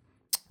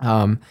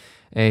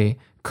a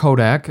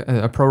codec,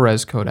 a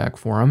ProRes codec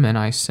for him, and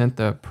I sent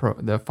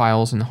the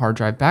files in the hard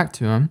drive back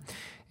to him,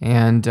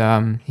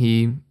 and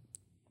he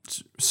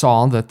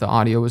saw that the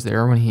audio was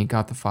there when he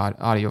got the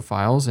audio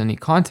files, and he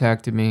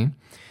contacted me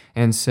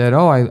and said,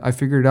 I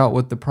figured out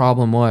what the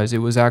problem was. It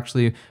was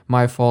actually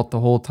my fault the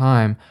whole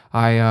time.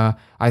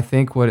 I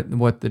think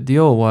what the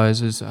deal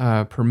was is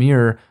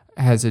Premiere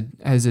has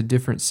a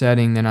different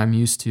setting than I'm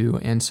used to,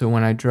 and so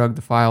when I drug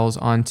the files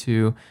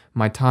onto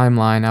my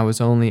timeline, I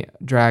was only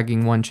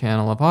dragging one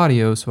channel of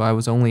audio, so I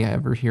was only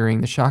ever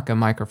hearing the shotgun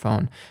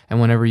microphone, and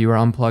whenever you were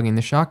unplugging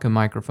the shotgun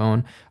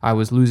microphone, I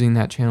was losing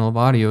that channel of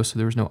audio, so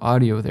there was no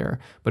audio there.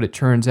 But it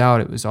turns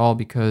out it was all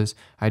because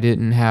I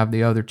didn't have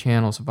the other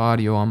channels of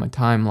audio on my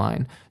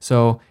timeline.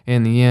 So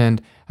in the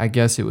end, I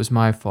guess it was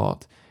my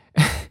fault.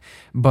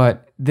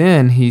 But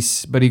then he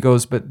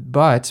goes, but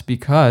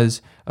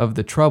because of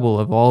the trouble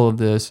of all of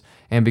this,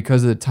 and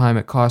because of the time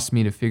it cost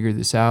me to figure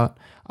this out,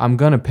 I'm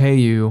going to pay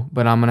you,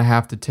 but I'm going to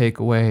have to take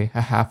away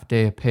a half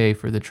day of pay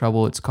for the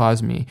trouble it's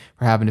caused me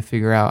for having to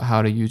figure out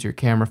how to use your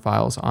camera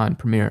files on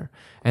Premiere.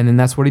 And then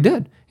that's what he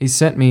did. He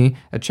sent me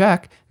a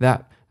check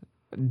that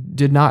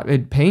did not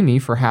pay me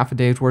for half a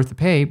day's worth of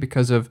pay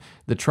because of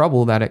the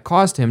trouble that it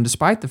caused him,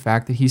 despite the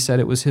fact that he said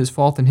it was his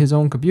fault in his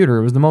own computer.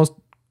 It was the most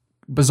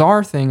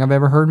bizarre thing I've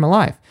ever heard in my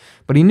life.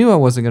 But he knew I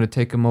wasn't going to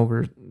take him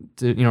over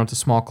to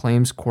small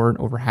claims court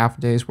over half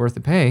a day's worth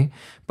of pay.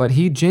 But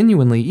he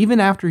genuinely, even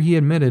after he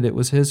admitted it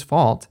was his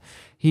fault,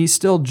 he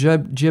still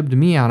jibbed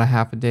me out a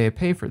half a day of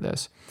pay for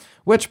this.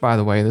 Which, by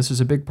the way, this is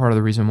a big part of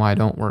the reason why I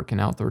don't work in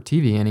outdoor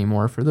TV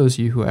anymore, for those of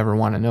you who ever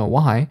want to know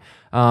why.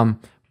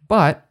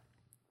 But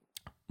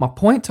my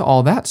point to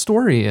all that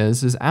story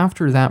is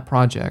after that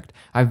project,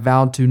 I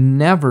vowed to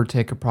never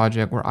take a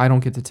project where I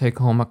don't get to take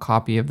home a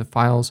copy of the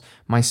files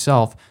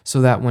myself, so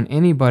that when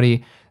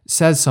anybody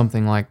says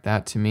something like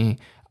that to me,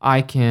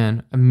 I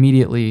can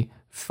immediately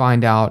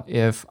find out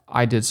if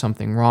I did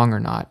something wrong or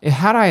not.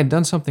 Had I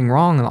done something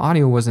wrong and the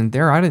audio wasn't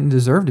there, I didn't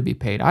deserve to be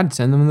paid. I'd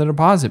send them the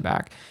deposit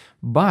back.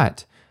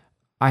 But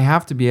I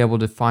have to be able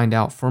to find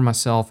out for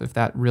myself if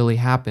that really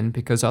happened,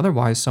 because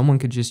otherwise someone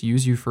could just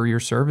use you for your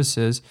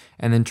services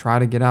and then try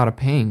to get out of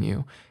paying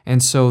you.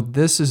 And so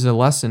this is a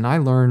lesson I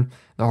learned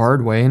the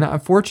hard way.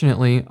 And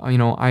fortunately,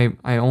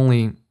 I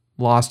only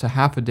lost a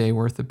half a day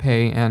worth of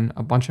pay and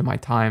a bunch of my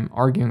time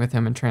arguing with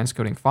him and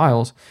transcoding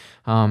files.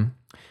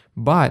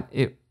 But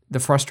the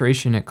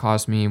frustration it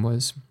caused me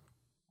was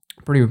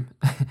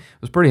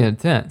pretty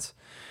intense.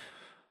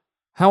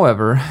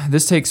 However,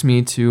 this takes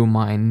me to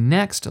my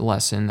next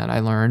lesson that I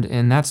learned,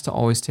 and that's to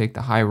always take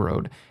the high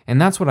road. And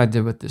that's what I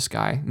did with this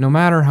guy. No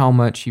matter how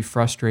much he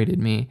frustrated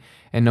me,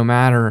 and no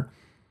matter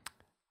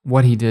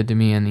what he did to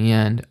me in the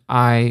end,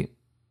 I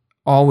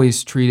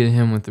always treated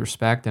him with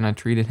respect, and I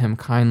treated him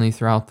kindly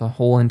throughout the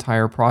whole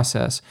entire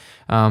process.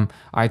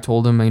 I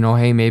told him,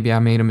 hey, maybe I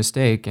made a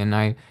mistake, and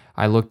I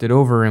looked it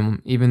over, and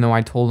even though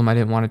I told him I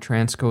didn't want to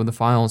transcode the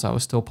files, I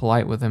was still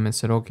polite with him and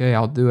said, okay,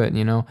 I'll do it,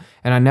 And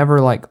I never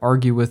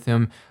argued with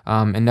him,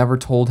 and never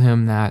told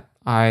him that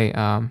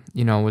I,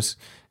 was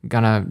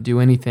gonna do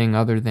anything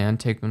other than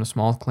take them to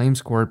small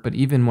claims court. But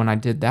even when I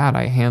did that,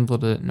 I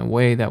handled it in a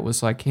way that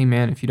was like, hey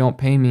man, if you don't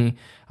pay me,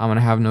 I'm gonna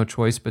have no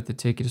choice but to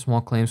take you to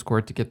small claims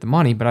court to get the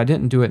money. But I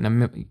didn't do it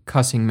in a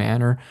cussing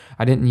manner.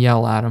 I didn't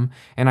yell at him,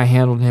 and I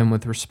handled him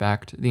with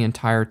respect the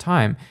entire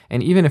time.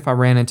 And even if I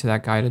ran into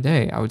that guy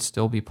today, I would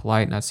still be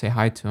polite and I'd say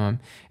hi to him.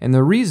 And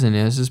the reason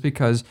is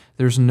because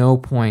there's no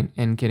point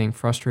in getting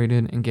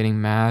frustrated and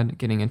getting mad,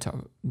 getting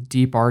into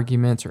deep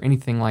arguments or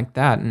anything like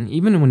that. And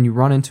even when you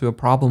run into a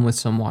problem with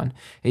someone,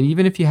 and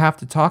even if you have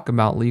to talk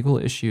about legal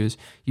issues,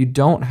 you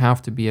don't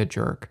have to be a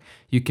jerk.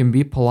 You can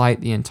be polite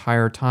the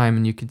entire time,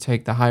 and you can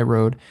take the high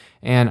road.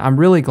 And I'm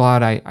really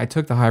glad I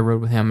took the high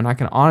road with him. And I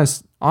can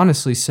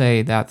honestly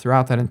say that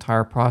throughout that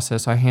entire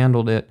process, I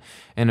handled it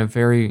in a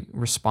very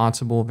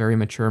responsible, very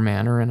mature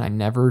manner. And I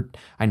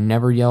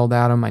never yelled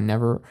at him. I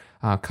never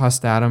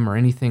cussed at him or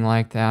anything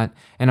like that.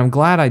 And I'm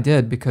glad I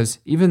did, because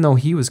even though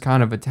he was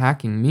kind of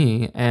attacking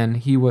me and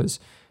he was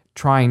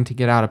trying to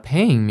get out of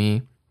paying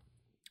me,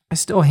 I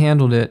still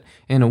handled it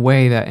in a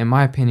way that, in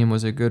my opinion,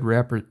 was a good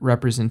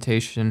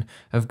representation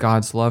of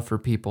God's love for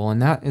people.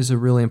 And that is a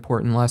really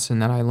important lesson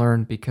that I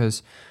learned,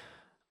 because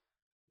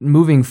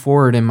moving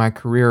forward in my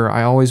career,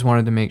 I always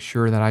wanted to make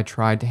sure that I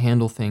tried to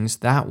handle things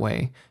that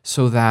way,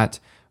 so that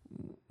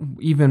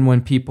even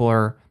when people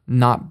are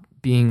not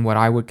being what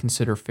I would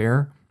consider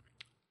fair,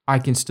 I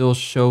can still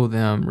show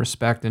them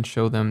respect and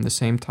show them the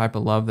same type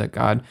of love that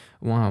God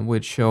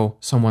would show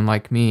someone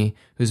like me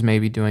who's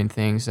maybe doing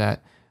things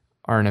that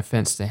are an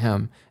offense to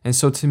him. And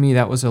so to me,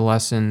 that was a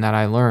lesson that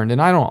I learned.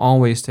 And I don't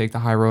always take the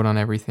high road on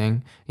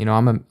everything.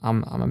 I'm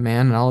a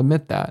man, and I'll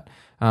admit that.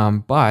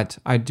 But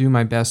I do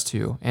my best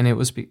to. And it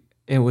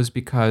was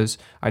because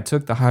I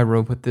took the high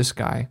road with this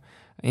guy,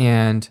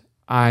 and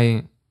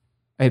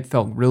it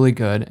felt really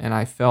good, and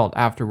I felt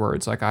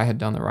afterwards like I had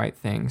done the right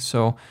thing.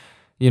 So,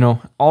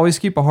 always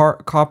keep a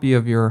hard copy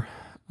of your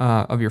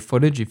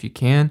footage if you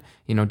can.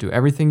 Do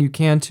everything you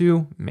can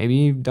to.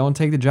 Maybe don't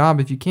take the job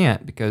if you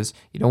can't, because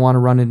you don't want to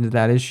run into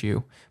that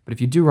issue. But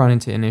if you do run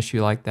into an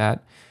issue like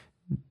that,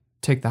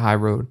 take the high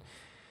road.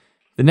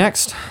 The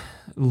next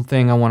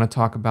thing I want to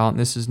talk about, and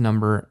this is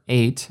number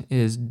 8,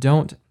 is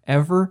don't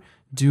ever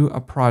do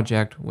a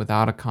project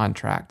without a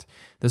contract.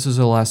 This is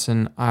a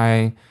lesson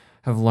I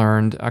have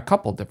learned a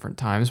couple different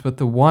times, but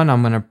the one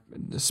I'm going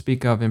to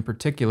speak of in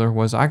particular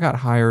was I got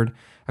hired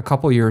a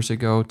couple years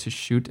ago to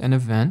shoot an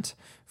event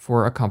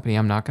for a company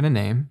I'm not going to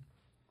name.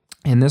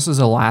 And this is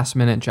a last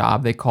minute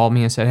job. They called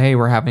me and said, hey,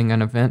 we're having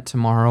an event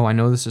tomorrow. I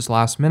know this is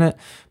last minute,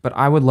 but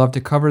I would love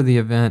to cover the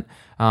event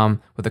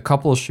with a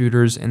couple of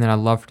shooters, and then I'd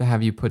love to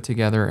have you put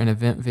together an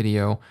event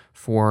video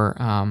for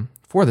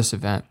this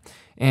event.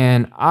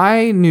 And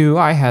I knew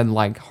I had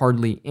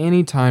hardly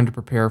any time to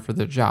prepare for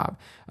the job.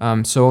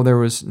 So there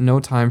was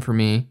no time for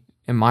me,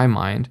 in my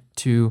mind,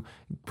 to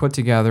put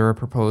together a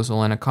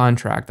proposal and a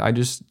contract. I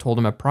just told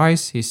him a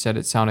price. He said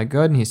it sounded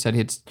good, and he said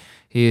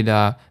he'd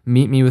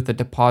meet me with the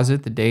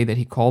deposit the day that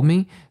he called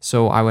me,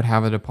 so I would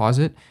have a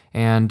deposit,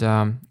 and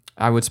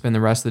I would spend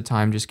the rest of the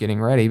time just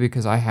getting ready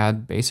because I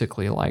had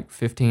basically like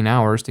 15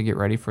 hours to get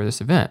ready for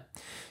this event.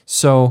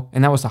 So,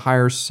 and that was to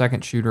hire a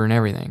second shooter and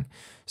everything.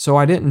 So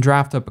I didn't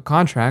draft up a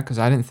contract because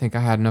I didn't think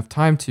I had enough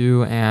time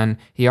to, and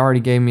he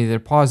already gave me the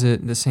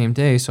deposit the same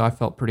day, so I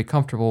felt pretty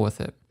comfortable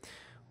with it.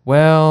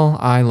 Well,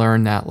 I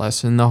learned that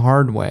lesson the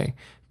hard way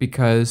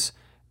because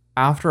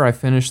after I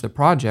finished the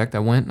project, I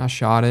went and I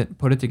shot it,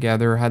 put it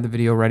together, had the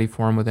video ready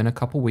for him within a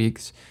couple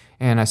weeks,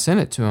 and I sent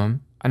it to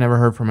him. I never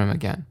heard from him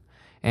again.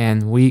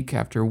 And week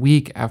after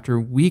week after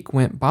week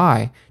went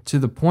by to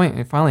the point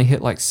it finally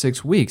hit like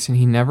 6 weeks, and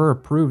he never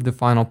approved the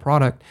final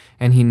product,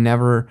 and he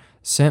never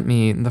sent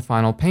me the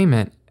final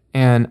payment.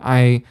 And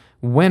I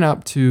went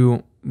up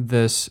to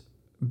this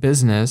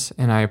business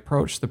and I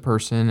approached the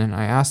person and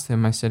I asked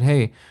him, I said,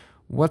 "Hey,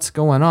 what's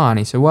going on?"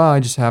 He said, "Well, I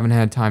just haven't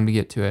had time to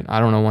get to it. I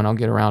don't know when I'll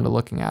get around to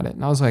looking at it."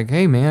 And I was like,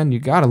 "Hey man, you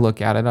got to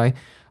look at it.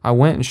 I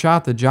went and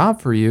shot the job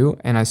for you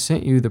and I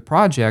sent you the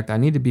project. I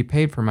need to be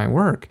paid for my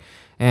work."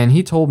 And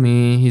he told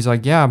me, he's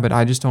like, "Yeah, but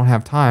I just don't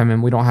have time,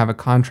 and we don't have a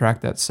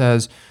contract that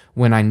says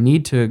when I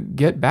need to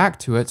get back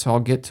to it, so I'll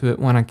get to it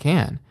when I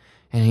can."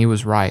 And he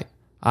was right.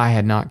 I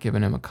had not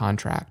given him a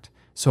contract,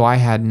 so I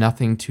had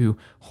nothing to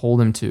hold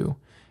him to.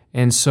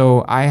 And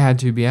so I had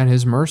to be at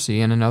his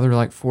mercy, and another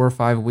like 4 or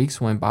 5 weeks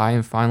went by,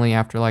 and finally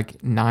after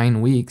like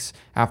 9 weeks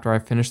after I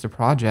finished the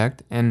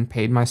project and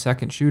paid my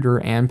second shooter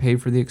and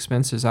paid for the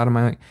expenses out of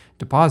my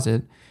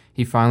deposit,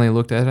 he finally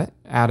looked at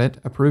it,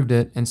 approved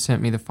it, and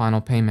sent me the final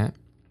payment.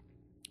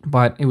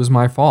 But it was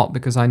my fault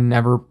because I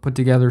never put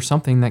together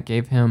something that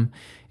gave him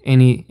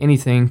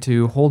anything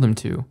to hold him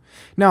to.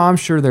 Now, I'm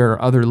sure there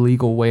are other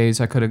legal ways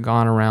I could have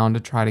gone around to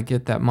try to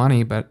get that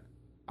money, but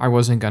I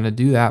wasn't going to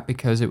do that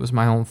because it was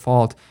my own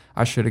fault.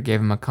 I should have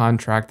gave him a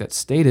contract that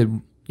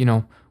stated,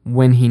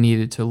 when he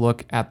needed to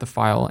look at the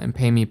file and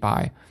pay me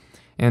by.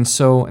 And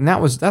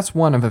that's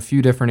one of a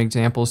few different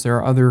examples. There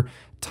are other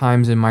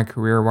times in my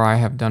career where I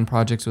have done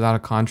projects without a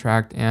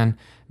contract and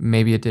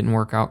maybe it didn't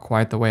work out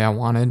quite the way I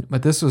wanted,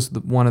 but this was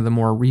one of the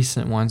more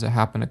recent ones that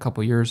happened a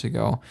couple years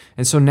ago.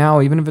 And so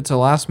now, even if it's a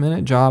last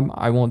minute job,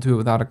 I won't do it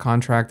without a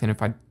contract. And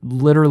if I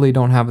literally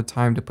don't have the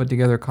time to put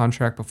together a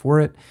contract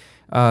before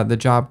the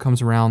job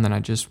comes around, then I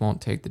just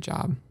won't take the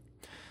job.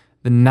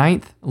 The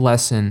 9th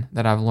lesson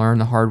that I've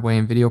learned the hard way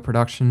in video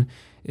production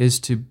is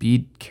to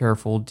be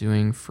careful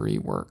doing free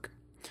work.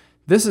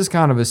 This is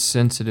kind of a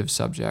sensitive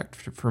subject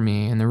for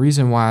me, and the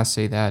reason why I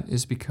say that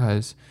is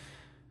because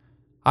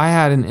I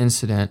had an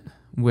incident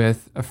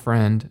with a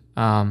friend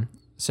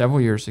several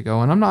years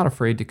ago, and I'm not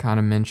afraid to kind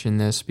of mention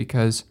this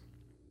because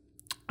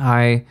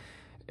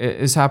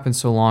it's happened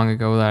so long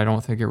ago that I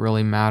don't think it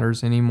really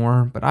matters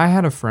anymore. But I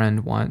had a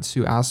friend once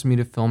who asked me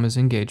to film his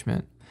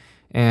engagement,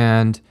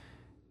 and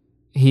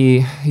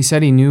he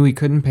said he knew he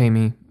couldn't pay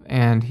me,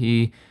 and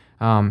he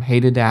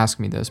hated to ask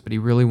me this, but he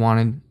really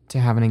wanted to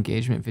have an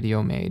engagement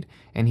video made,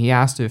 and he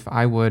asked if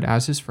I would,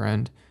 as his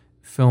friend,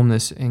 film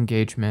this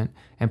engagement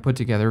and put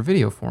together a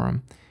video for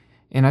him.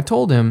 And I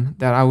told him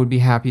that I would be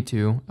happy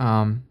to,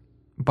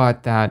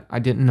 but that I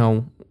didn't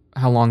know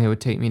how long it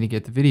would take me to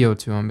get the video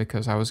to him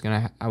because I was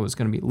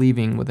gonna be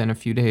leaving within a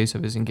few days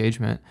of his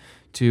engagement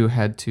to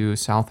head to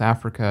South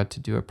Africa to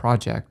do a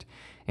project.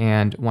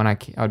 And when I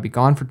would be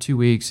gone for 2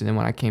 weeks, and then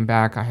when I came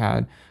back, I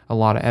had a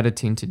lot of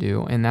editing to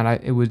do, and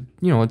that it would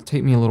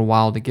take me a little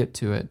while to get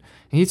to it.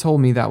 And he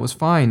told me that was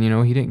fine,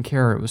 he didn't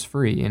care, it was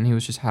free, and he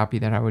was just happy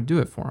that I would do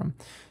it for him.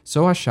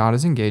 So I shot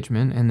his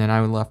engagement, and then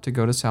I left to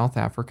go to South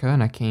Africa,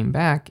 and I came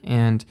back,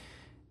 and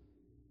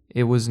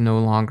it was no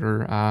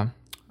longer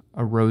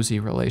a rosy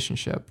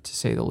relationship, to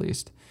say the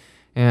least.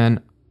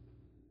 And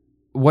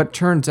what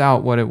turns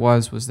out what it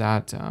was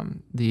that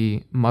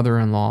the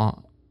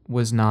mother-in-law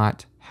was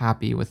not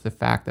happy with the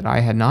fact that I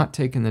had not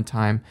taken the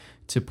time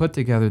to put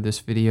together this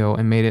video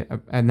and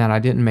and that I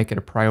didn't make it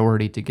a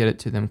priority to get it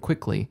to them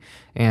quickly.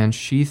 And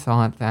she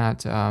thought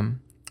that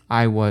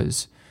I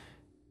was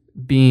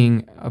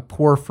being a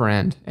poor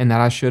friend and that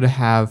I should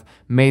have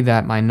made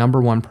that my number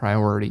one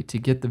priority to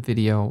get the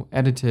video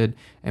edited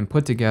and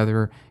put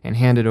together and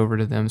handed over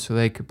to them so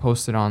they could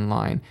post it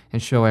online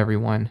and show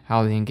everyone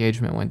how the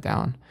engagement went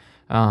down.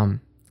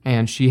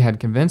 And she had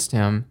convinced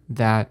him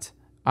that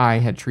I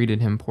had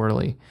treated him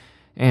poorly.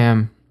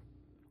 And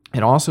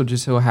it also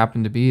just so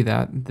happened to be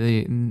that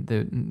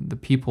the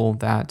people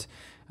that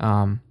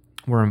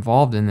were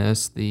involved in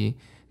this, the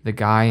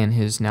guy and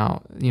his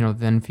now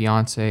then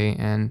fiance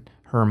and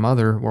her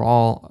mother were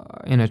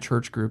all in a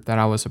church group that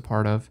I was a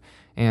part of,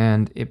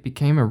 and it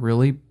became a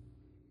really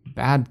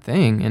bad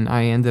thing, and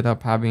I ended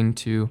up having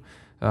to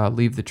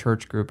leave the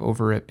church group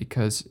over it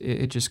because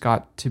it just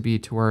got to be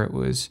to where it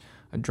was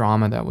a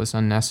drama that was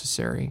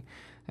unnecessary.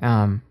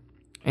 And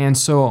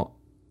so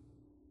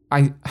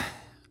I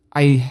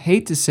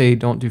hate to say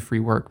don't do free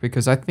work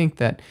because I think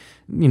that,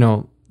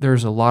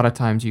 there's a lot of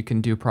times you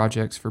can do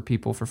projects for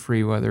people for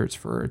free, whether it's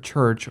for a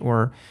church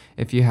or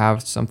if you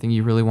have something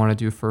you really want to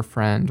do for a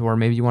friend, or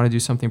maybe you want to do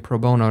something pro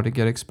bono to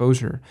get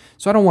exposure.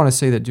 So I don't want to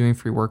say that doing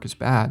free work is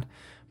bad,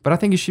 but I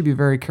think you should be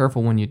very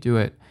careful when you do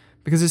it,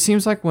 because it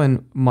seems like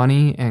when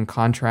money and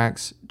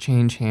contracts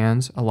change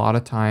hands, a lot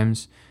of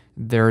times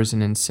there's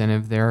an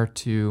incentive there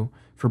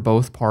for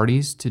both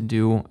parties to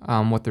do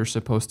what they're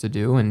supposed to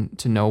do and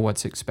to know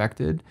what's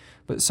expected.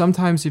 But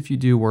sometimes if you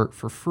do work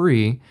for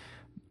free,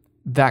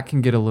 that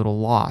can get a little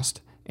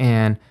lost.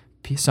 And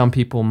some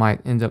people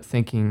might end up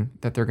thinking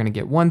that they're going to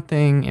get one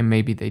thing and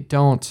maybe they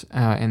don't,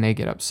 and they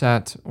get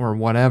upset or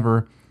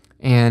whatever.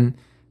 And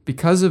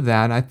because of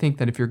that, I think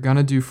that if you're going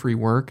to do free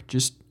work,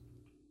 just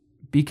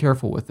be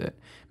careful with it.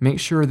 Make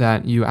sure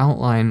that you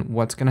outline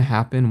what's going to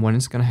happen, when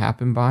it's going to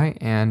happen by,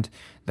 and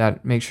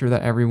that make sure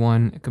that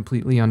everyone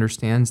completely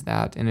understands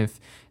that. And if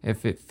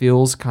it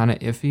feels kind of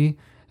iffy,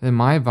 then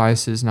my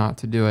advice is not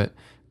to do it,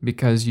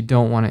 because you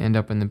don't want to end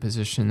up in the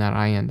position that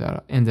I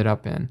ended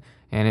up in.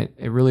 And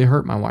it really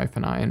hurt my wife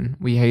and I, and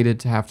we hated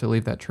to have to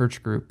leave that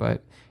church group,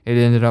 but it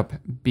ended up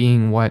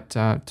being what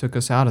took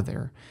us out of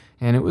there.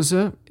 And it was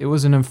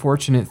an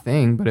unfortunate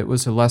thing, but it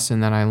was a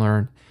lesson that I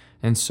learned.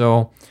 And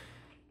so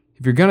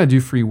if you're going to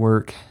do free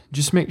work,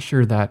 just make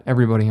sure that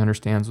everybody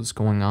understands what's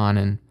going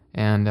on,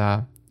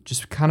 and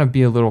just kind of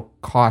be a little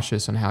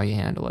cautious on how you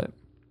handle it.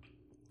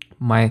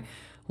 My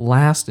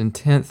last and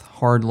 10th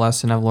hard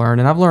lesson I've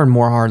learned, and I've learned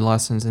more hard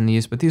lessons than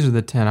these, but these are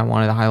the 10 I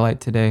wanted to highlight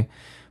today.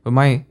 But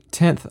my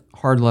 10th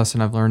hard lesson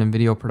I've learned in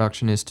video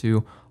production is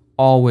to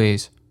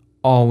always,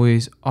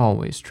 always,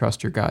 always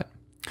trust your gut.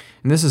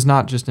 And this is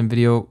not just in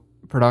video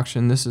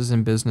production, this is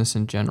in business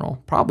in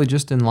general, probably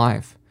just in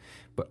life,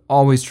 but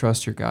always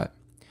trust your gut.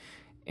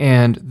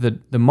 And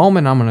the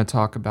moment I'm going to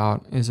talk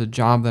about is a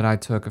job that I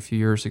took a few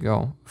years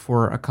ago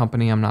for a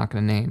company I'm not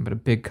going to name, but a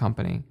big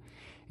company.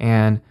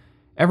 And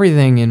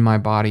everything in my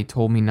body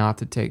told me not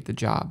to take the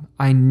job.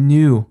 I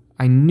knew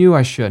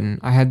I shouldn't.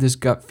 I had this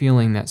gut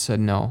feeling that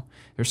said no.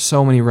 There's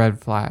so many red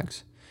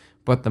flags.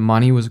 But the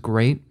money was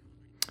great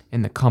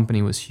and the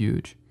company was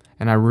huge.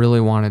 And I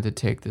really wanted to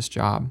take this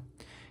job.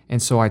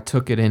 And so I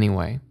took it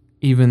anyway,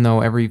 even though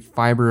every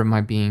fiber of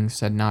my being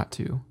said not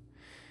to.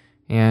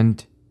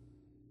 And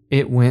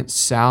it went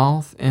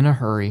south in a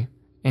hurry,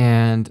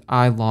 and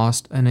I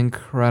lost an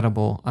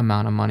incredible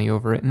amount of money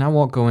over it. And I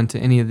won't go into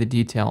any of the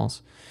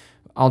details.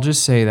 I'll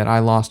just say that I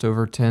lost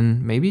over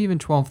 $10,000, maybe even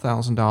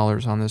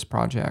 $12,000 on this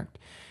project.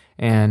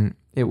 And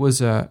it was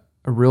a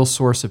real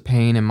source of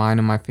pain in mine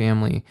and my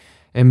family,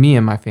 and me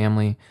and my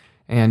family,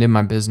 and in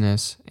my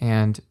business.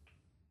 And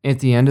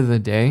at the end of the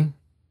day,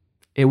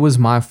 it was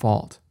my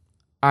fault.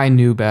 I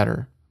knew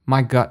better.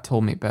 My gut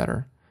told me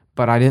better,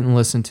 but I didn't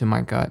listen to my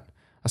gut.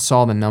 I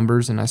saw the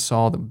numbers and I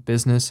saw the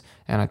business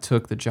and I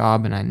took the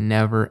job, and I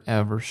never,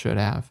 ever should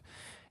have.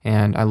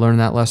 And I learned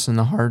that lesson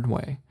the hard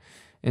way.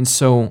 And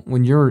so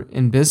when you're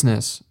in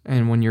business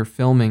and when you're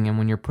filming and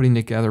when you're putting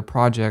together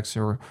projects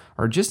or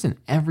just in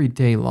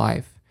everyday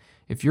life,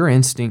 if your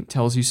instinct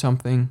tells you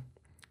something,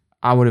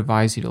 I would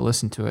advise you to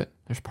listen to it.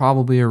 There's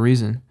probably a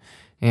reason.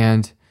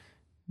 And,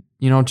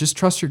 just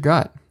trust your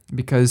gut,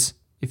 because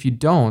if you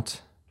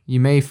don't, you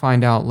may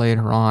find out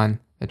later on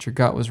that your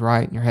gut was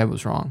right and your head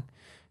was wrong.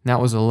 And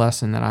that was a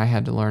lesson that I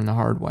had to learn the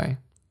hard way.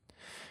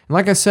 And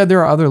like I said, there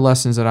are other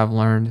lessons that I've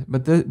learned,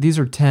 but these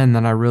are 10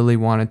 that I really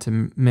wanted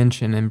to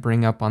mention and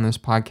bring up on this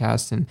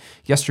podcast. And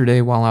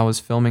yesterday, while I was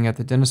filming at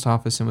the dentist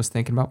office and was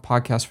thinking about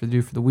podcasts for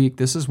the week,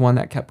 this is one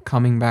that kept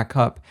coming back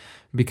up,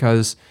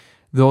 because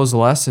those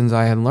lessons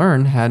I had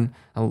learned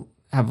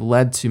have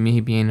led to me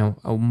being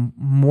a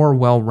more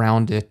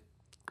well-rounded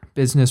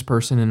business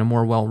person and a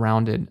more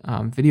well-rounded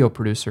video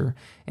producer.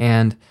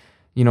 And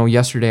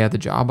yesterday at the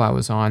job I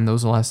was on,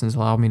 those lessons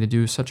allowed me to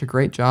do such a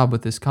great job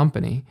with this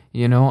company.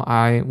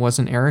 I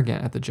wasn't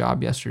arrogant at the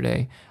job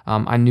yesterday.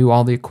 I knew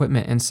all the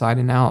equipment inside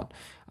and out.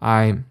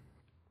 I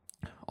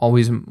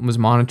always was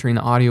monitoring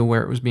the audio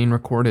where it was being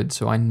recorded,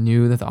 so I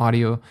knew that the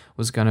audio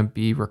was going to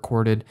be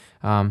recorded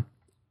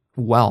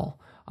well.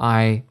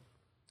 I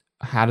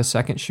had a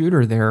second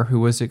shooter there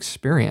who was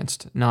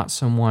experienced, not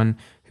someone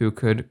who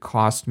could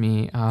cost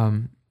me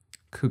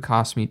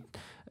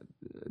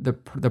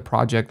the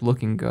project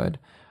looking good.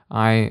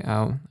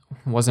 I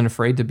wasn't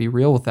afraid to be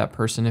real with that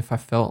person if I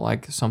felt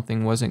like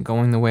something wasn't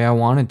going the way I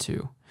wanted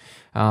to.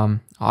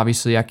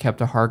 Obviously, I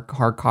kept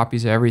hard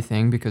copies of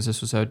everything, because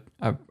this was a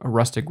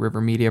Rustic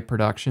River Media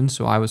production,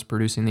 so I was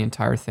producing the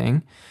entire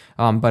thing.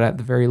 But at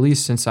the very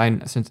least, since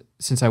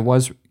I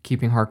was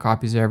keeping hard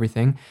copies of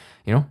everything,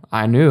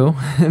 I knew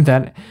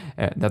that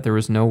there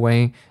was no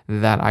way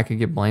that I could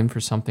get blamed for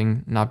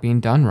something not being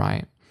done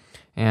right.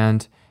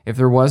 And if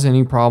there was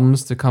any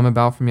problems to come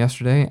about from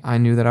yesterday, I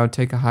knew that I would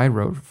take a high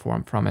road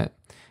from it.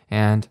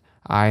 And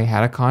I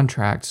had a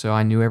contract, so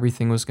I knew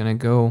everything was going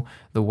to go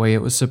the way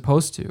it was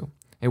supposed to.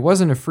 it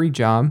wasn't a free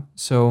job,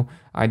 so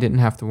I didn't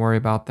have to worry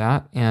about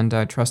that. And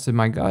I trusted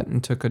my gut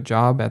and took a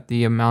job at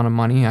the amount of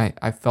money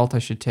I felt I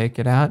should take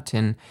it at.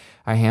 And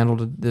I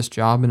handled this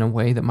job in a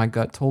way that my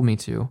gut told me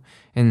to.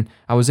 And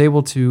I was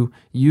able to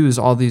use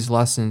all these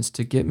lessons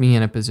to get me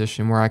in a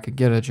position where I could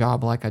get a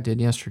job like I did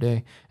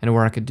yesterday and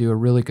where I could do a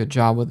really good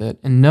job with it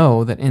and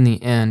know that in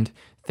the end,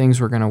 things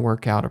were going to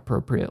work out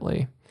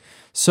appropriately.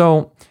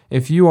 So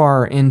if you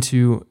are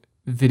into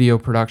video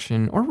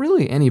production or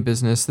really any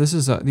business,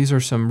 these are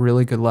some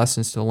really good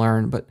lessons to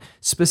learn, but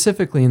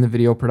specifically in the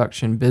video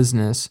production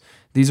business,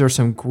 these are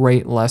some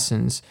great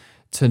lessons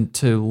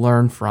to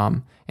learn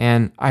from.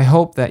 And I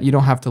hope that you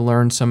don't have to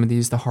learn some of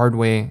these the hard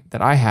way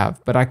that I have,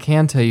 but I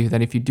can tell you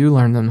that if you do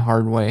learn them the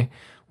hard way,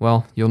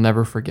 well, you'll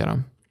never forget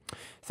them.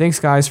 Thanks,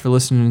 guys, for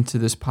listening to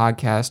this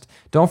podcast.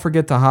 Don't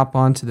forget to hop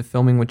on to the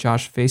Filming with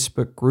Josh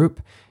Facebook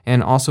group.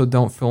 And also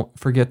don't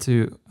forget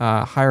to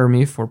hire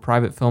me for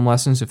private film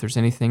lessons if there's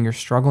anything you're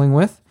struggling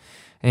with.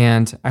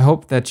 And I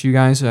hope that you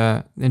guys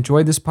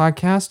enjoyed this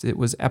podcast. It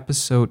was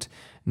episode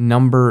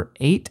number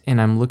 8, and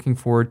I'm looking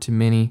forward to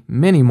many,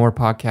 many more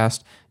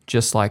podcasts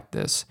just like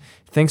this.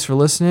 Thanks for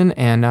listening,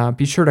 and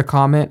be sure to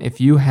comment if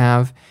you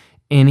have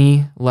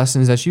any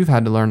lessons that you've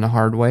had to learn the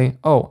hard way.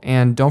 Oh,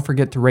 and don't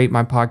forget to rate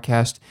my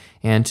podcast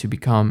and to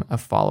become a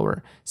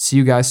follower. See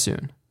you guys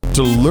soon.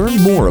 To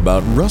learn more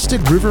about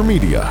Rustic River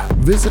Media,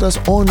 visit us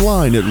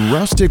online at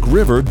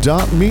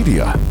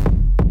rusticriver.media.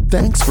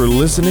 Thanks for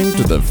listening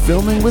to the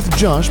Filming with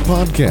Josh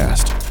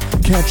podcast.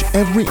 Catch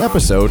every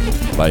episode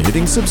by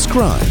hitting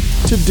subscribe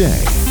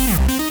today.